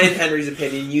in mine and Henry's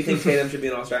opinion, you think Tatum should be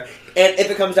an all-star. And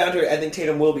if it comes down to it, I think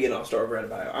Tatum will be an all-star over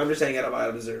Adebayo. I'm just saying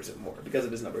Adebayo deserves it more because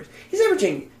of his numbers. He's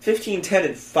averaging 15, 10,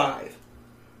 and 5.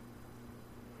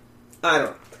 I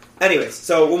don't know. Anyways,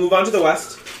 so we'll move on to the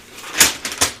West.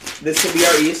 This can be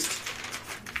our East.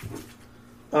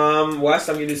 West,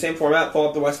 I'm going to do the same format. Pull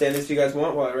up the West standings if you guys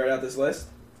want while I write out this list.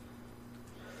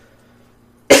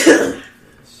 Let's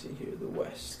see here, the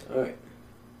West. All right.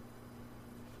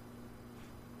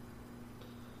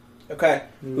 Okay.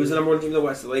 Who's the number one team in the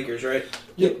West? The Lakers, right?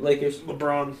 Yep, Lakers.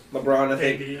 LeBron. LeBron, I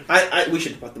think. AD. We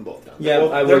should put them both down. Yeah,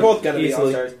 they're both going to be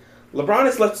easily. all-stars. LeBron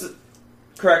is listed...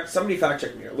 Correct. Somebody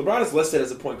fact-check me here. LeBron is listed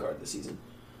as a point guard this season.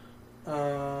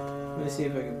 Let me see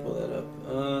if I can pull that up.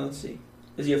 Let's see.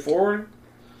 Is he a forward?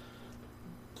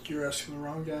 You're asking the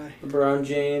wrong guy. LeBron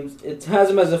James. It has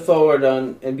him as a forward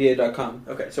on NBA.com.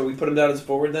 Okay, so we put him down as a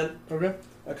forward then? Okay.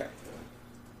 Okay.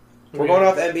 We're going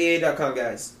off NBA.com,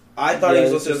 guys. I thought he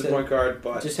was listed as a point guard,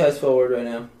 but... Just has forward right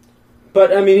now.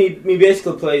 But, I mean, he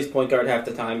basically plays point guard half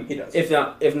the time. He does. If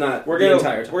not the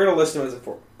entire time. We're going to list him as a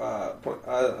forward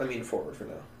for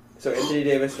now. So Anthony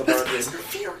Davis, LeBron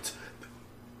James.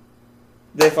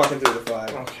 They fucking threw the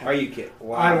flag. Okay. Are you kidding?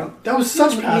 Wow. That was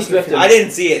such pass drifted. I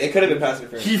didn't see it. It could have been pass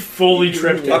interference. He fully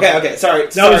tripped it. Okay, sorry.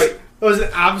 That was an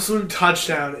absolute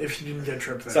touchdown if he didn't get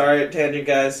tripped there. Sorry, tangent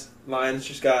guys. Lions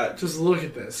just got Just look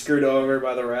at this. screwed over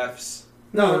by the refs.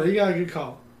 No, you got a good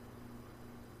call.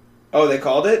 Oh, they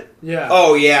called it? Yeah.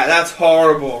 Oh, yeah, that's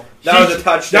horrible. That was a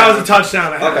touchdown. That was a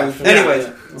touchdown. Okay.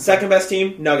 Anyways, second best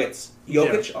team, Nuggets.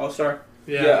 Jokic, all-star.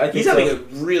 Yeah. I think He's so. having a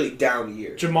really down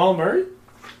year. Jamal Murray?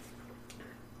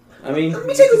 I mean, Let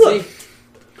me take a look.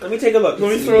 Let me take a look.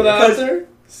 Let me throw that out there.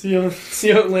 See how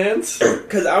it lands.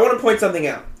 Because I want to point something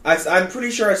out. I'm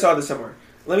pretty sure I saw this somewhere.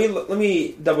 Let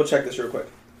me double check this real quick.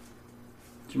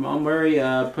 Jamal Murray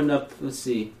putting up, let's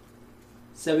see,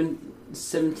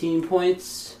 17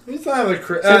 points. He's not having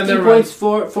a 17 points,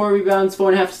 4 rebounds,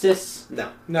 4.5 assists. No.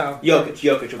 Jokic.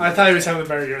 Jokic. I thought he was having a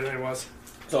better year than he was.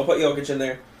 So I'll put Jokic in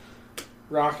there.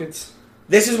 Rockets.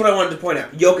 This is what I wanted to point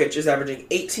out. Jokic is averaging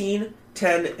 18,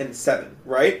 10, and 7,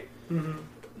 right? Mm-hmm.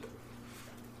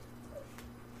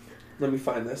 Let me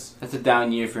find this. That's a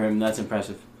down year for him. That's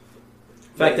impressive.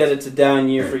 The fact that it's a down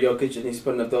year for Jokic and he's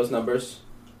putting up those numbers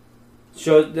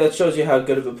shows you how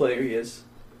good of a player he is.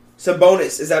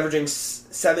 Sabonis is averaging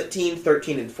 17,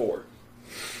 13, and 4.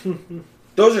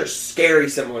 Those are scary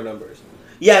similar numbers.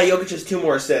 Yeah, Jokic has 2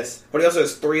 more assists, but he also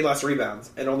has 3 less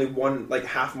rebounds and only 1,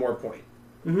 half more point.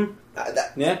 Mm-hmm.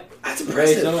 Yeah. That's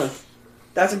Very impressive. similar.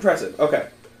 That's impressive. Okay.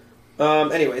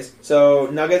 Anyways, so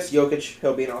Nuggets, Jokic,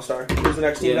 he'll be an all-star. Who's the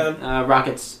next team down?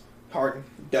 Rockets. Harden.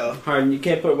 Duh. Harden. You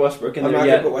can't put Westbrook in I'm there not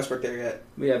yet. going to put Westbrook there yet.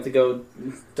 We have to go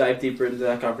dive deeper into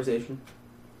that conversation.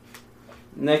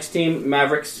 Next team,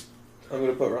 Mavericks. I'm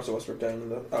going to put Russell Westbrook down in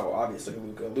the... Oh, obviously,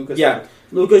 Luka.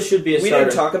 Luka should be a we starter.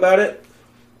 didn't talk about it.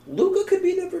 Luka could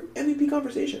be in the MVP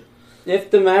conversation. If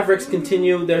the Mavericks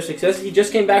continue their success, he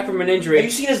just came back from an injury. Have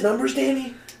you seen his numbers,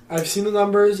 Danny? I've seen the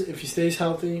numbers. If he stays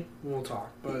healthy, we'll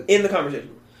talk. But In the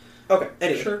conversation. Okay,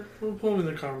 anyway. sure, we'll put him in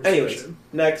the conversation. Anyways,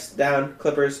 next, down,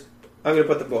 Clippers. I'm going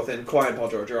to put them both in. Kawhi and Paul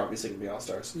George are obviously going to be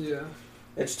all-stars. Yeah.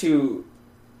 It's too...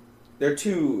 They're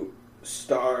too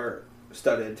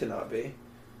star-studded to not be.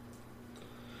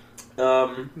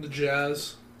 The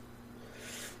Jazz.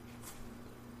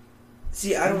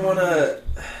 See, I don't want to...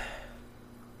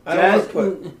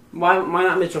 Why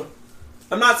not Mitchell?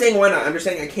 I'm not saying why not. I'm just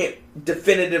saying I can't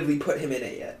definitively put him in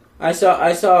it yet. I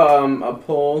saw a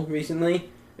poll recently.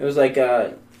 It was like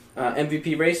a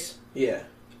MVP race. Yeah.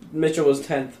 Mitchell was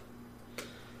 10th.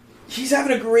 He's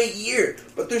having a great year,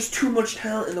 but there's too much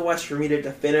talent in the West for me to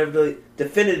definitively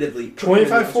put him in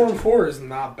the 25-4-4 is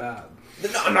not bad.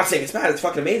 No, I'm not saying it's bad. It's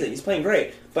fucking amazing. He's playing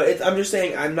great. But I'm just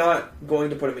saying I'm not going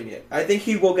to put him in yet. I think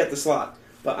he will get the slot,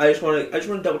 but I just want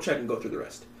to double check and go through the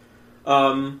rest.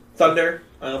 Thunder.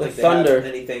 I don't think they have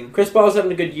anything. Chris Paul's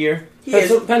having a good year.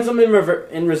 Pencil him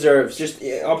in reserves.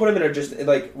 I'll put him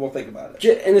in we'll think about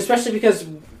it. And especially because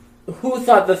who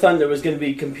thought the Thunder was going to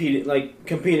be competing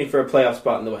for a playoff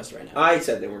spot in the West right now? I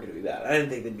said they weren't going to be bad. I didn't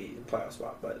think they'd be in the playoff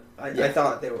spot, but I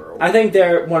thought they were. I think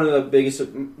they're one of the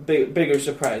bigger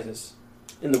surprises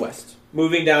in the West.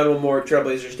 Moving down one more,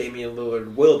 Trailblazers Damian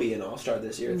Lillard will be an all-star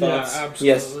this year. Thoughts? Yeah, absolutely.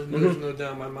 Yes. There's no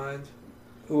doubt in my mind.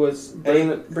 Who was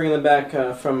bringing them back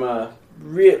from a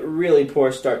really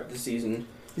poor start to the season.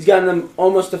 He's gotten them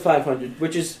almost to 500,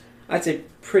 which is, I'd say,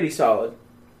 pretty solid.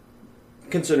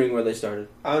 considering where they started.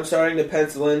 I'm starting to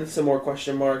pencil in some more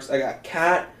question marks. I got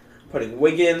Cat, putting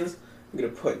Wiggins. I'm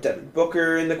going to put Devin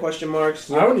Booker in the question marks.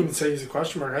 I wouldn't even say he's a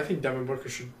question mark. I think Devin Booker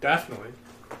should definitely.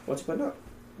 What's he putting up?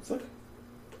 Let's look.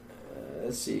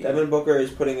 Let's see. Devin Booker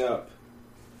is putting up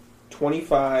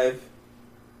 25,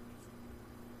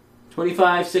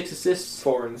 25, 6 assists.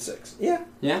 4, and 6. Yeah.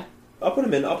 Yeah. I'll put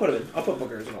him in. I'll put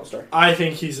Booker as an all-star. I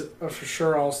think he's a for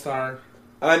sure all-star.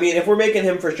 I mean, if we're making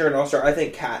him for sure an all-star, I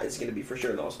think Cat is going to be for sure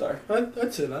an all-star.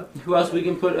 I'd say that. Who else we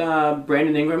can put?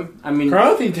 Brandon Ingram. I mean,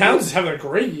 Karl-Anthony Towns is having a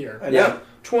great year. I know. Yeah.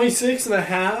 26 and a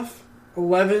half,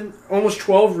 11, almost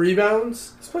 12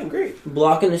 rebounds, He's playing great.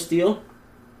 block and a steal.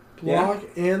 block,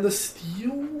 and the steal.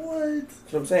 What?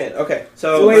 That's what I'm saying. Okay,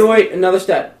 So wait, another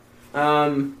stat.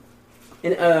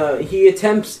 He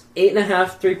attempts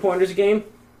 8.5 3-pointers a game,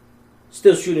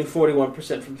 still shooting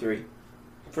 41% from three.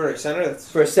 For a center,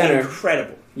 that's For a center.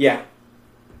 incredible. Yeah.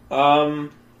 I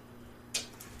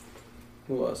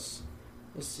Who else?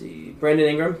 Let's see. Brandon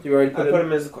Ingram. You already put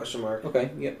him as a question mark. Okay.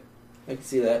 Yep. I can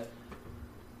see that.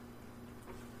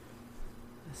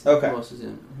 Let's see, Okay. Who else is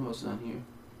in? Who else is on here?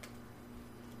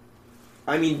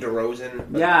 I mean DeRozan.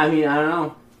 But Yeah. I mean, I don't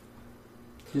know.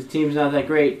 His team's not that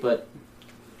great, but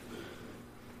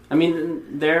I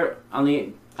mean, they're on the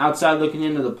outside looking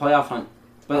into the playoff hunt.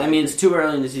 But I mean, it's too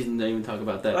early in the season to even talk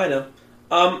about that. I know.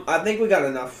 I think we got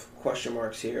enough question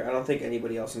marks here. I don't think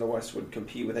anybody else in the West would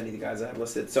compete with any of the guys I have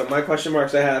listed. So my question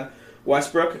marks I have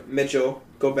Westbrook, Mitchell,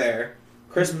 Gobert,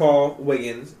 Chris Paul,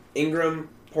 Wiggins, Ingram,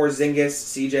 Porzingis,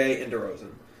 CJ, and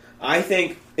DeRozan. I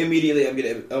think immediately I'm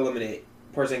going to eliminate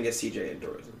Porzingis, CJ, and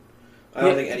DeRozan. I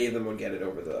don't think any of them would get it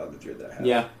over the other three that I have.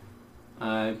 Yeah.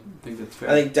 I think that's fair.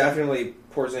 I think definitely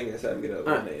Porzingis I'm going to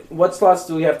eliminate. What slots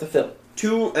do we have to fill?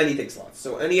 2 anything slots.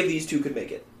 So any of these 2 could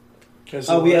make it.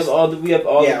 Oh, we have all the Yeah, the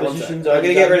one positions. sec. I'm going to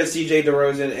already get done? rid of CJ,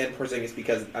 DeRozan, and Porzingis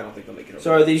because I don't think they'll make it over.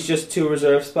 So are these just 2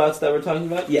 reserve spots that we're talking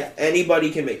about? Yeah, anybody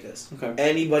can make this. Okay.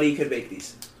 Anybody could make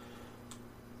these.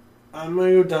 I'm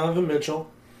going to go Donovan Mitchell,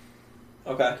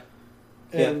 Okay.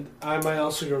 and I might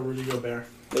also go Rudy Gobert.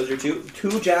 Those are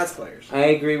two Jazz players. I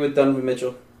agree with Donovan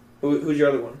Mitchell. Who's your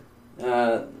other one?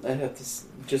 I'd have to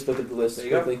just look at the list There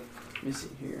you go. quickly. Let me see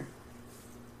here.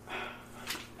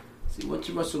 See, what's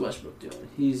Russell Westbrook doing?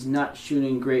 He's not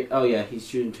shooting great. Oh yeah, he's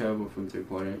shooting terrible from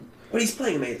 3-pointer. But he's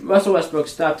playing amazing. Russell Westbrook,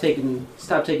 stop taking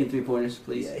 3-pointers,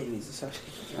 please. Yeah, he needs to stop.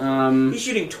 He's He's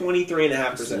shooting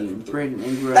 23.5% from 3. Brandon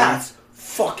Ingram. That's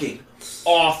fucking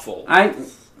awful.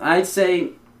 I'd say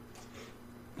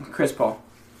Chris Paul.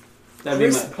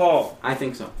 Chris Paul. I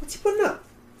think so. What's he putting up?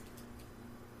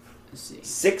 Let's see.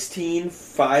 16,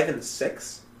 5, and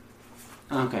 6?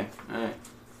 Okay, alright.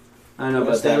 I don't know Wanna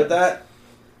about stay that. with that?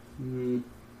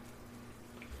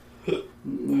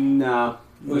 No.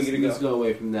 Where are you gonna Let's go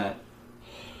away from that.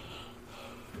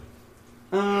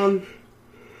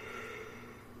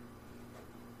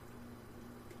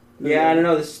 Yeah, I don't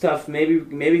know. This is tough. Maybe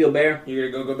Gobert. You're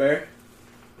going to go Gobert?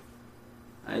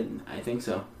 I think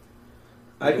so.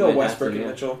 I'd I go might have Westbrook to, and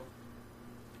yeah. Mitchell.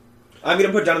 I'm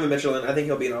going to put Donovan Mitchell in. I think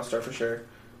he'll be an all-star for sure.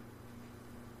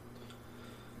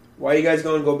 Why are you guys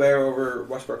going Gobert over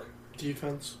Westbrook?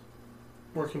 Defense.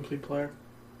 More complete player.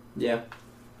 Yeah.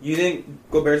 You think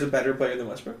Gobert's a better player than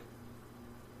Westbrook?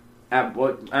 At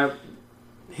what? At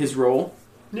his role?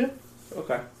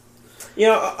 Okay. You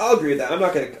know, I'll agree with that. I'm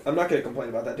not gonna complain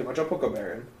about that too much. I'll put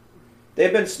Gobert in.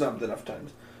 They've been snubbed enough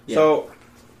times. Yeah. So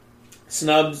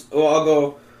snubs. Well, I'll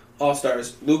go all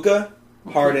stars. Luka,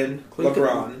 Harden, Clint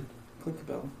LeBron. Clint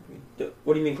Capella.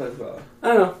 What do you mean, Clint Capella? I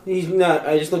don't know. He's not.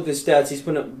 I just looked at his stats. He's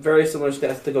putting up very similar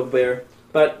stats to Gobert,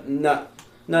 but not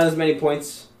as many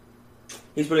points.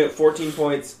 He's putting up 14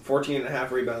 points,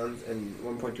 14.5 rebounds, and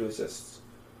 1.2 assists.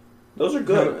 Those are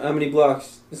good. How many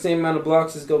blocks? The same amount of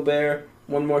blocks as Gobert.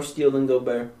 One more steal than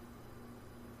Gobert.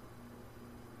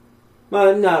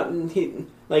 Well, no,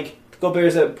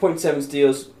 Gobert's at 0.7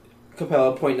 steals,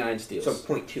 Capella 0.9 steals. So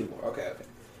 0.2 more. Okay.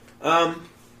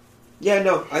 Yeah,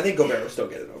 no, I think Gobert will still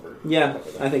get it over. Yeah,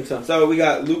 I think so. So we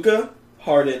got Luka,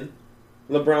 Harden,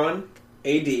 LeBron,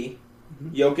 AD,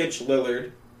 Jokic,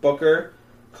 Lillard, Booker,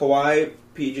 Kawhi,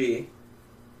 PG,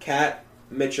 Cat,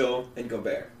 Mitchell, and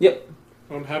Gobert.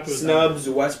 I'm happy with Snubs,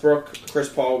 Westbrook, Chris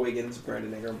Paul, Wiggins,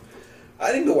 Brandon Ingram.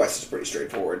 I think the West is pretty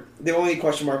straightforward. The only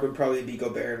question mark would probably be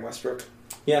Gobert and Westbrook.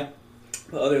 Yeah.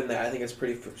 But other than that, I think it's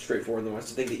pretty straightforward in the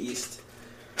West. I think the East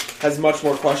has much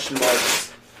more question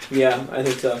marks Yeah, I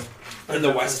think so. than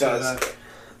the West does.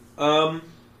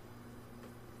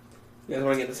 You guys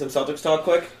want to get into some Celtics talk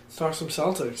quick? Let's talk some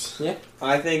Celtics.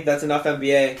 I think that's enough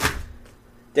NBA.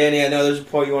 Danny, I know there's a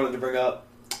point you wanted to bring up.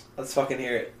 Let's fucking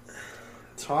hear it.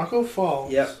 Taco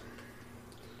Falls. Yep.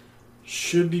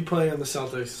 should be playing on the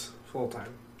Celtics full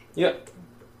time. Yep.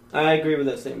 I agree with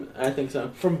that statement. I think so.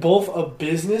 From both a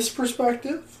business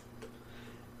perspective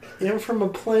and from a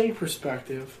playing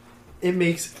perspective, it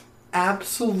makes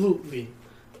absolutely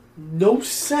no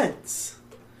sense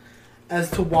as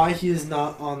to why he is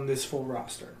not on this full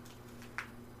roster.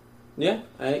 Yeah,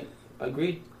 I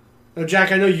agree. Now,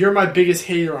 Jack, I know you're my biggest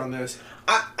hater on this.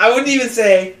 I wouldn't even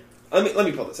say. Let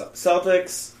me pull this up.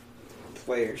 Celtics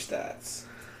player stats.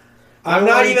 I'm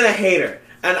not even a hater,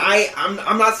 and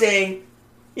I'm not saying.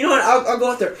 You know what? I'll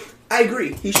go out there. I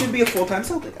agree. He should be a full-time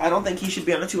Celtic. I don't think he should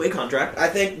be on a two-way contract. I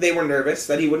think they were nervous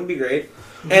that he wouldn't be great,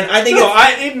 and I think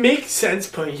it makes sense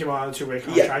putting him on a two-way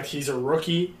contract. Yeah. He's a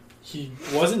rookie. He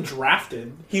wasn't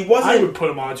drafted. He wasn't. I would put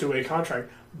him on a two-way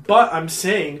contract, but I'm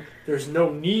saying there's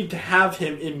no need to have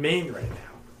him in Maine right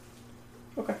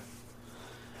now. Okay.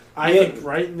 I think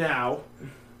right now,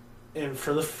 and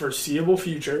for the foreseeable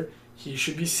future, he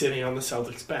should be sitting on the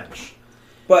Celtics bench.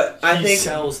 But I think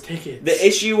sells tickets. The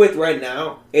issue with right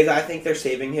now is I think they're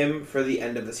saving him for the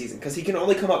end of the season because he can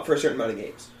only come up for a certain amount of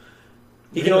games.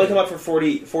 He can only come up for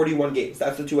 41 games.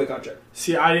 That's the two-way contract.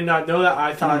 See, I did not know that.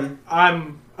 I thought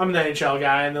I'm an NHL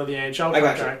guy. I know the NHL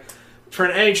contract. For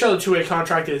an NHL, the two-way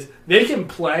contract is they can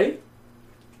play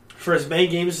for as many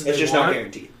games as they want. It's just not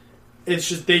guaranteed. It's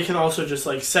just they can also just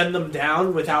like send them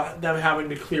down without them having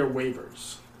to clear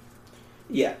waivers.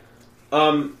 Yeah.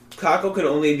 Kako could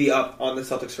only be up on the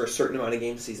Celtics for a certain amount of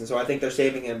games a season, so I think they're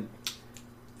saving him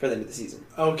for the end of the season.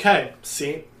 Okay,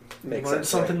 see? Makes learned sense,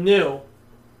 something right? new.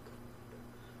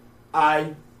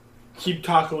 I keep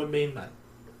Tako in Maine then.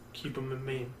 Keep him in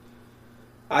Maine.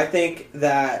 I think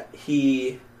that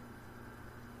we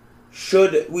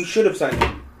should have signed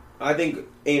him. I think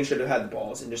Aiden should have had the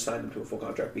balls and just signed him to a full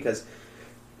contract because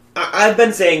I've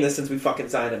been saying this since we fucking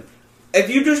signed him. If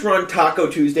you just run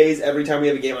Taco Tuesdays every time we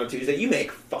have a game on Tuesday, you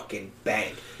make fucking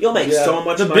bank. You'll make so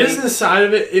much money. The business side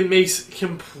of it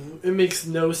makes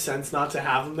no sense not to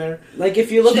have him there. Like if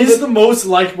you look, he's the most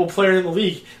likable player in the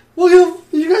league. Look,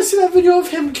 you guys see that video of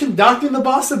him conducting the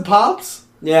Boston Pops?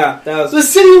 Yeah, that was the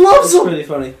city loves him. Pretty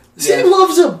funny. The city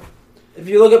loves him. If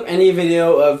you look up any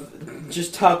video of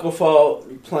just Taco Fall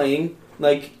playing,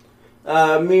 like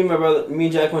me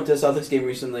and Jack went to a Celtics game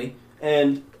recently,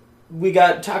 and we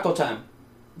got tackle time.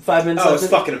 5 minutes. Oh, it's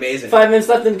fucking amazing. 5 minutes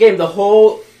left in the game. The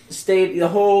whole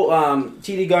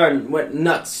TD Garden went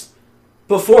nuts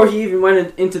before he even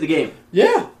went into the game.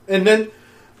 Yeah, and then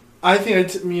I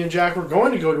think me and Jack were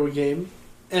going to go to a game,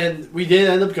 and we did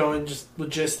end up going. Just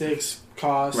logistics,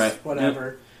 costs, whatever.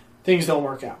 Yep. Things don't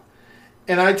work out.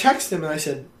 And I texted him and I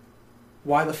said,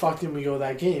 "Why the fuck didn't we go to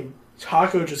that game?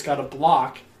 Taco just got a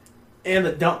block and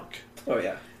a dunk." Oh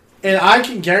yeah. And I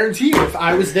can guarantee you, if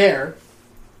I was there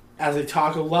as a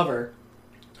Taco lover,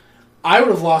 I would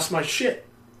have lost my shit.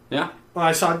 Yeah. When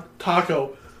I saw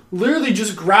Taco literally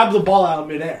just grab the ball out of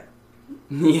midair.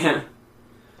 Yeah.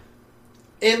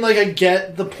 And, like, I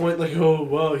get the point, like, oh,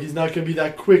 well, he's not going to be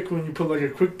that quick when you put, like, a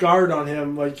quick guard on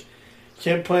him. Like,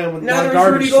 can't play him with no,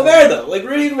 there's Rudy Gobert, though. Like,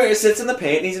 Rudy Gobert sits in the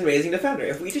paint, and he's an amazing defender.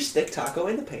 If we just stick Taco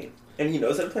in the paint, and he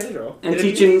knows how to play his role, and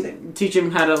teach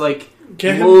him how to, like,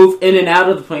 move in and out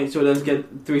of the paint so he doesn't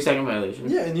get 3-second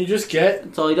violations. Yeah, and you just get...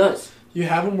 That's all he does. You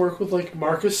have him work with, like,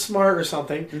 Marcus Smart or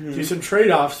something, do some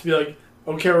trade-offs, be like,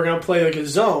 okay, we're going to play, like, a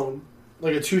zone,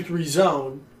 like a 2-3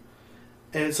 zone,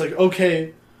 and it's like,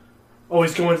 okay... Oh,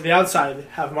 he's going to the outside.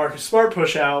 Have Marcus Smart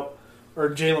push out, or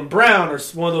Jaylen Brown, or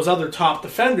one of those other top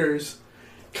defenders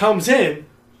comes in.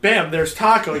 Bam! There's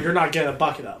Taco. You're not getting a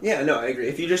bucket up. Yeah, no, I agree.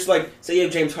 If you just say you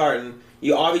have James Harden,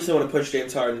 you obviously want to push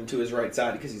James Harden to his right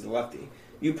side because he's a lefty.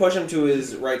 You push him to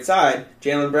his right side.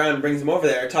 Jaylen Brown brings him over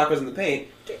there. Taco's in the paint.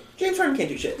 James Harden can't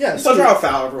do shit. Yeah, he'll draw a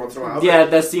foul every once in a while. Yeah,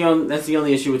 that's the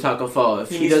only issue with Taco Fall. If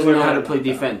he doesn't know how to play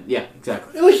defense, yeah,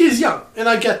 exactly. Like, he's young, and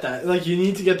I get that. Like, you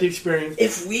need to get the experience.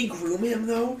 If we groom him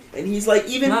though, and he's like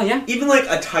even like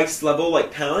a Tice level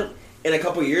like talent in a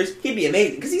couple years, he'd be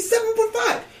amazing because he's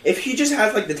 7'5". If he just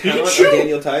has like the talent of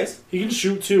Daniel Tice, he can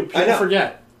shoot too. People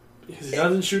forget because he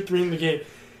doesn't shoot 3 in the game.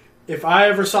 If I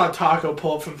ever saw Taco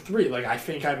pull up from 3, like, I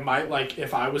think I might, like,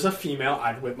 if I was a female,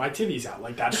 I'd whip my titties out.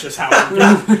 Like, that's just how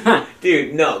it goes.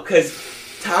 Dude, no, because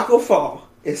Taco Fall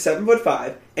is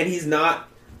 7'5", and he's not,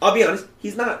 I'll be honest,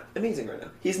 he's not amazing right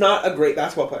now. He's not a great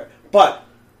basketball player. But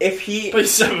if he... But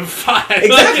he's 7'5". Exactly.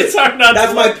 Like, it's hard not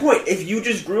that's my point. If you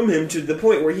just groom him to the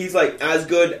point where he's, like, as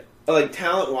good, like,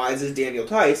 talent-wise as Daniel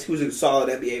Tice, who's a solid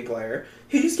NBA player,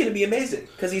 he's going to be amazing,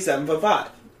 because he's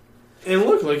 7'5". And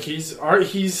look, like,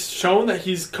 he's shown that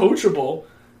he's coachable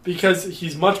because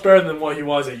he's much better than what he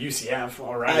was at UCF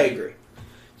already. I agree.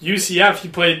 UCF, he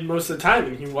played most of the time,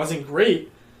 and he wasn't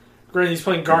great. Granted, he's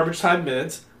playing garbage time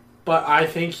minutes, but I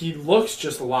think he looks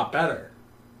just a lot better.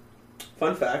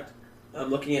 Fun fact, I'm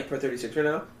looking at per 36 right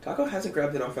now. Taco hasn't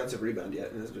grabbed an offensive rebound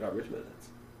yet in his garbage minutes.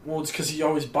 Well, it's because he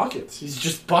always buckets. He's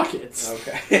just buckets.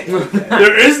 Okay.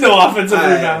 There is no offensive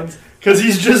rebounds because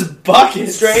he's just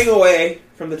buckets. Straying away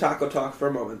from the Taco talk for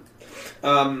a moment.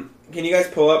 Can you guys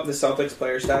pull up the Celtics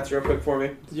player stats real quick for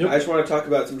me? Yep. I just want to talk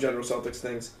about some general Celtics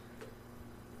things.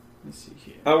 Let's see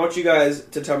here. I want you guys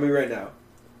to tell me right now,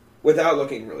 without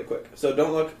looking really quick. So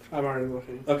don't look. I'm already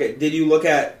looking. Okay, did you look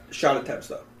at shot attempts,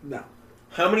 though? No.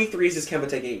 How many threes does Kemba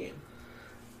take in a game?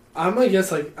 I'm going to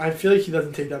guess, I feel like he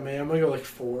doesn't take that many. I'm going to go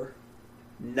 4.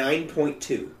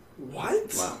 9.2.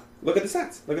 What? Wow. Look at the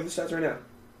stats. Look at the stats right now.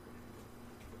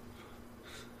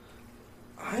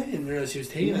 I didn't realize he was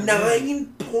taking that many.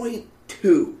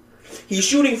 9.2. He's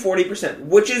shooting 40%,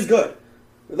 which is good.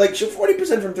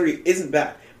 40% from 3 isn't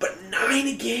bad. But 9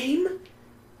 a game?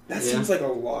 That seems like a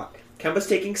lot. Kemba's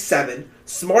taking 7.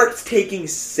 Smart's taking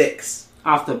 6.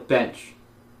 Off the bench.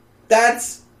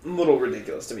 That's a little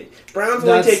ridiculous to me. Brown's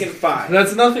only taking 5.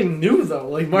 That's nothing new,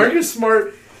 though. Marcus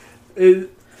Smart,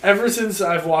 ever since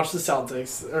I've watched the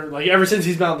Celtics, or ever since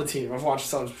he's been on the team, I've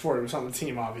watched the Celtics before he was on the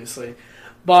team, obviously.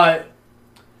 But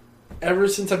ever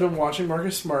since I've been watching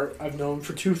Marcus Smart, I've known him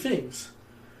for 2 things.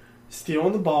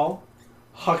 Stealing the ball,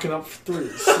 hucking up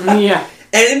threes. Yeah.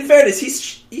 And in fairness,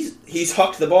 he's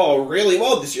hucked the ball really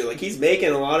well this year. He's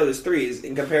making a lot of his threes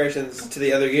in comparisons to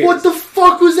the other years. What the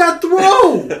fuck was that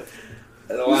throw?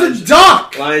 It was a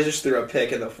duck! Lions just threw a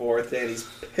pick in the 4th. Danny's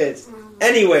pissed.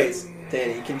 Anyways,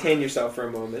 Danny, contain yourself for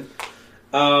a moment.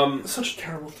 Such a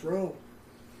terrible throw.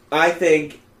 I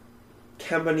think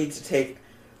Kemba needs to take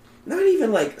not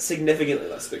even significantly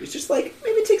less threes. Just maybe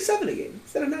take 7 a game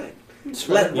instead of 9.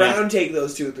 Let Brown take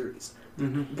those 2 threes.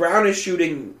 Mm-hmm. Brown is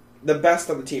shooting the best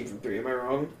on the team from 3. Am I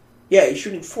wrong? Yeah, he's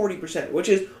shooting 40%, which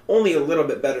is only a little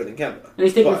bit better than Kemba. And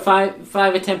he's taking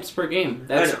five attempts per game.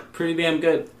 That's pretty damn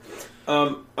good.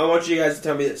 I want you guys to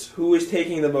tell me this. Who is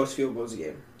taking the most field goals a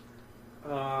game?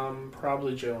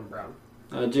 Probably Jaylen Brown.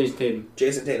 Jason Tatum.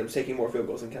 Jason Tatum's taking more field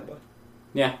goals than Kemba.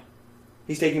 Yeah.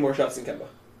 He's taking more shots than Kemba.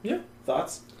 Yeah.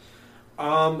 Thoughts?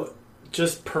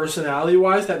 Just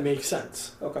personality-wise, that makes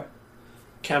sense. Okay.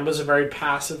 Kemba's a very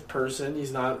passive person.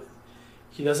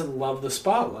 He doesn't love the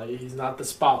spotlight. He's not the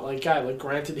spotlight guy.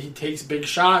 Granted, he takes big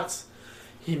shots.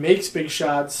 He makes big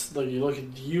shots. You look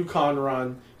at the UConn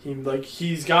run.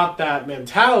 He's got that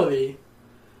mentality,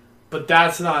 but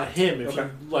that's not him. If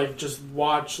you just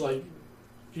watch,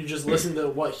 you just listen to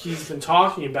what he's been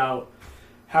talking about,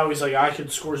 how he's I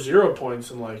could score 0 points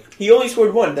and he only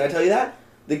scored 1. Did I tell you that?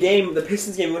 The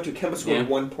Pistons game we went to, Kemba scored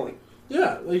 1 point.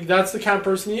 Yeah, that's the kind of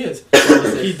person he is.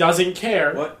 He doesn't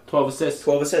care. What? 12 assists.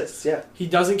 12 assists, yeah. He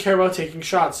doesn't care about taking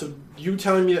shots. So you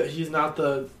telling me that he's not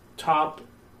the top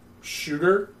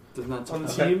shooter on the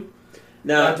team?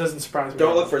 Now, that doesn't surprise me.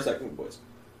 Don't look for a second, boys.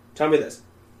 Tell me this.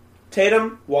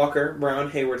 Tatum, Walker,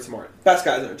 Brown, Hayward, Smart. Best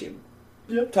guys on our team.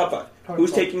 Yep. Top 5.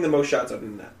 Who's taking the most shots other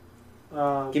than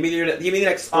that? Give me the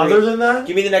next 3. Other than that?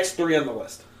 Give me the next 3 on the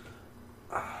list.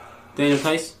 Daniel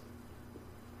Tice?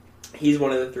 He's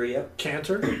one of the 3, yep.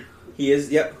 Cantor? He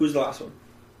is, yep. Who's the last one?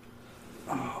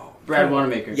 Oh, Brad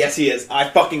Wanamaker. Yes, he is. I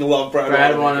fucking love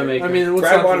Brad Wanamaker. I mean, what's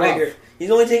Brad not to Wanamaker. love? He's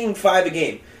only taking 5 a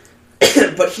game.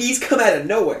 But he's come out of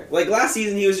nowhere. Last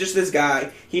season, he was just this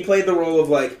guy. He played the role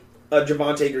of, a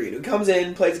Javonte Green, who comes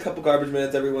in, plays a couple garbage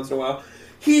minutes every once in a while.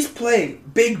 He's playing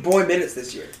big boy minutes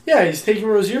this year. Yeah, he's taking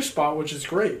Rozier's spot, which is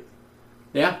great.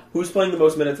 Yeah. Who's playing the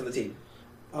most minutes on the team?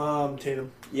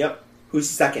 Tatum. Yep. Who's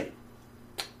second?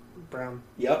 Brown.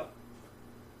 Yep.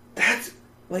 That's,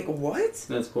 what?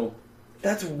 That's cool. I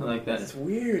like that. That's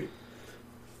weird.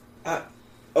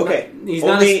 Okay. He's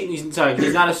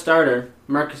not a starter.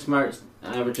 Marcus Smart's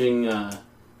averaging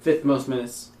 5th most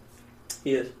minutes.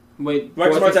 He is. Wait,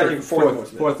 Marcus Smart's averaging 4th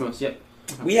most minutes. 4th most, yep.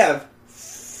 We have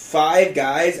 5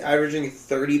 guys averaging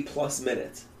 30-plus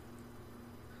minutes.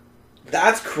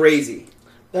 That's crazy.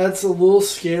 That's a little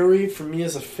scary for me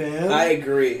as a fan. I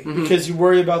agree. Because you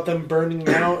worry about them burning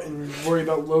out and you worry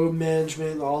about load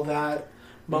management and all that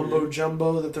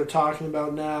mumbo-jumbo that they're talking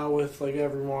about now with,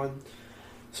 everyone.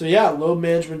 So, yeah, load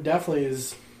management definitely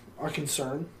is a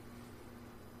concern.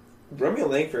 Romeo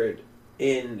Langford,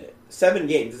 in 7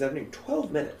 games, is averaging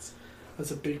 12 minutes.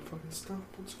 That's a big fucking stop.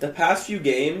 The past few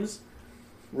games,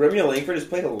 Romeo Langford has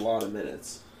played a lot of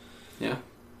minutes. Yeah.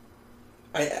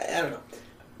 I don't know.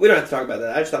 We don't have to talk about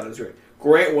that. I just thought it was great.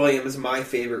 Grant Williams is my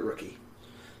favorite rookie.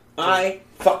 I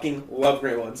fucking love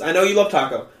Grant Williams. I know you love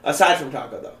Taco. Aside from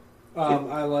Taco, though.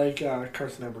 I like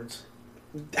Carson Edwards.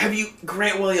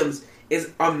 Grant Williams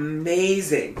is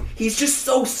amazing. He's just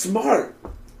so smart.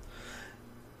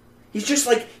 He's just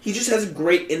like he just has a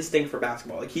great instinct for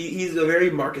basketball. Like he's a very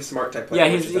Marcus Smart type player.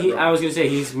 Yeah, I was gonna say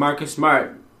he's Marcus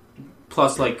Smart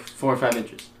plus like 4 or 5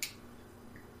 inches.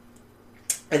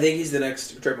 I think he's the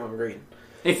next Draymond Green.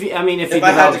 If I had to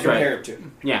develops compare right.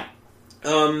 him to. Yeah.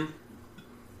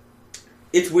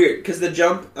 It's weird because the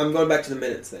jump. I'm going back to the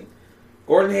minutes thing.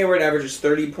 Gordon Hayward averages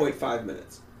 30.5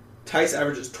 minutes. Tice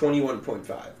averages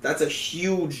 21.5. That's a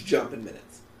huge jump in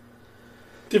minutes.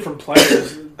 Different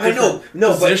players. I know,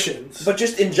 no, positions. but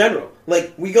just in general,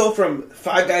 like we go from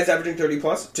 5 guys averaging 30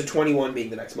 plus to 21 being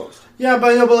the next most. Yeah,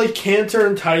 but I know, but like Cantor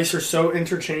and Tice are so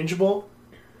interchangeable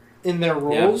in their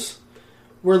roles. Yeah.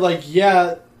 Where like,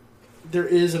 yeah, there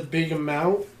is a big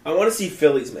amount. I want to see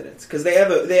Philly's minutes because they have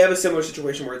a similar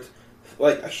situation where it's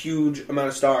like a huge amount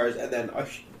of stars and then a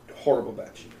horrible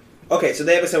bench. Okay, so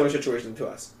they have a similar situation to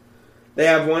us. They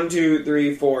have 1, 2,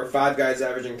 3, 4, 5 guys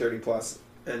averaging 30 plus,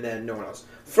 and then no one else.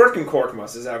 Furkan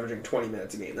Korkmaz is averaging 20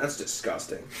 minutes a game. That's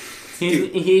disgusting.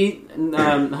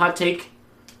 Hot take,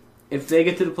 if they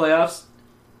get to the playoffs,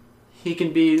 he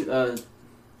can be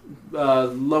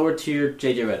lower tier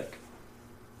JJ Redick.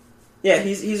 Yeah,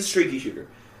 he's a streaky shooter.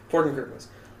 Furkan Korkmaz.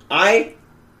 I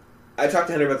talk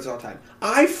to Henry about this all the time.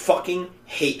 I fucking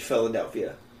hate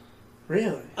Philadelphia.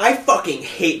 Really? I fucking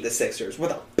hate the Sixers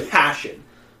with a passion.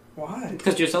 Why?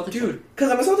 Because you're a Celtics fan. Dude,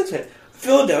 because I'm a Celtics fan.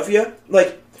 Philadelphia,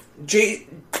 like, Joel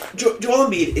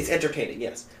Embiid is entertaining,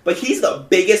 yes. But he's the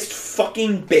biggest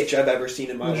fucking bitch I've ever seen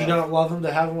in my life. Would you not love him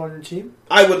to have him on your team?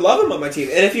 I would love him on my team.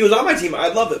 And if he was on my team,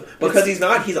 I'd love him. Because he's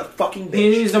not, he's a fucking bitch.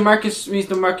 He's the Marcus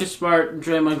Smart,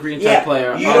 Draymond Green type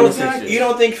player. You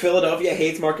don't think Philadelphia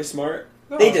hates Marcus Smart?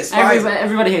 No. They despise him.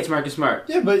 Everybody hates Marcus Smart.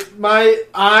 Yeah, but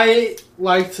I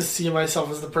like to see myself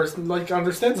as the person like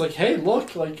understands, like, hey,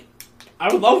 look, like,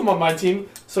 I would love him on my team,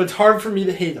 so it's hard for me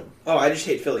to hate him. Oh, I just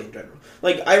hate Philly in general.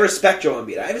 Like, I respect Joel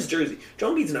Embiid. I have his jersey.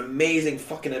 Joel Embiid's an amazing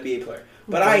fucking NBA player.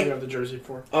 Who don't you have the jersey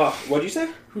for? Oh, what'd you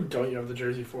say? Who don't you have the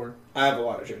jersey for? I have a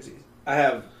lot of jerseys.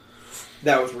 That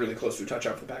was really close to a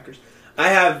touchdown for the Packers. I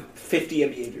have 50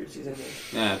 NBA jerseys, I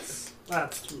think.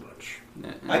 That's too much.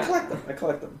 I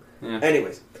collect them. Yeah.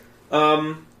 Anyways.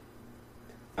 I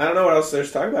don't know what else there's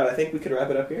to talk about. I think we could wrap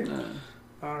it up here.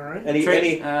 All right. Any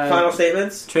final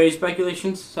statements? Trade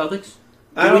speculations, Celtics?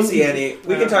 I don't see any.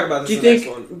 We can talk about this in the next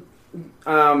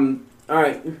one. All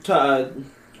right.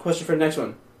 Question for the next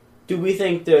one. Do we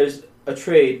think there's a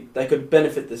trade that could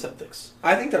benefit the Celtics?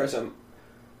 I think there are some.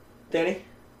 Danny?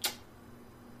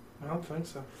 I don't think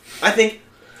so. I think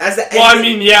as the well, I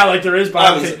mean, yeah, like there is, but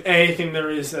I don't think anything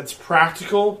there is that's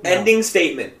practical. Ending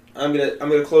statement. I'm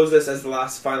gonna close this as the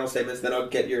last final statements. Then I'll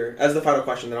get as the final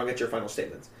question. Then I'll get your final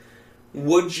statements.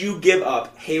 Would you give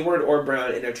up Hayward or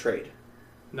Brown in a trade?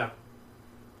 No.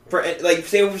 For like,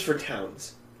 say it was for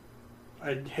Towns.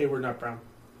 Hayward, not Brown.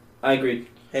 I agreed.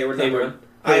 Hayward.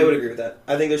 I would agree with that.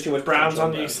 I think there's too much. Brown's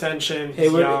on the extension.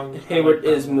 Hayward, young. Hayward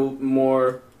is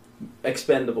more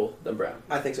expendable than Brown.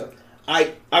 I think so.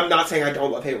 I'm not saying I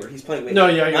don't love Hayward. He's playing me. No,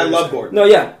 yeah, I love Gordon. No,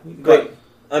 yeah, great.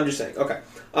 I'm just saying. Okay.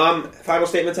 Final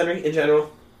statements, Henry, in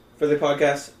general, for the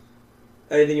podcast.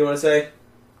 Anything you want to say?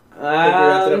 I think we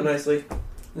wrapped it up nicely.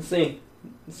 Let's see.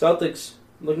 The Celtics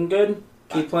looking good.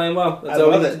 Keep playing well. That's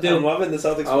all we need to do. I'm loving the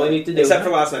Celtics. All we need to do. Except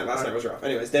for last night. Last night was rough.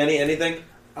 Anyways, Danny, anything?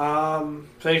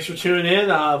 Thanks for tuning in.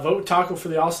 Vote Taco for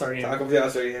the All-Star game. Taco for the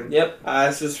All-Star game. Yep.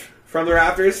 This is From the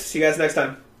Raptors. See you guys next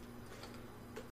time.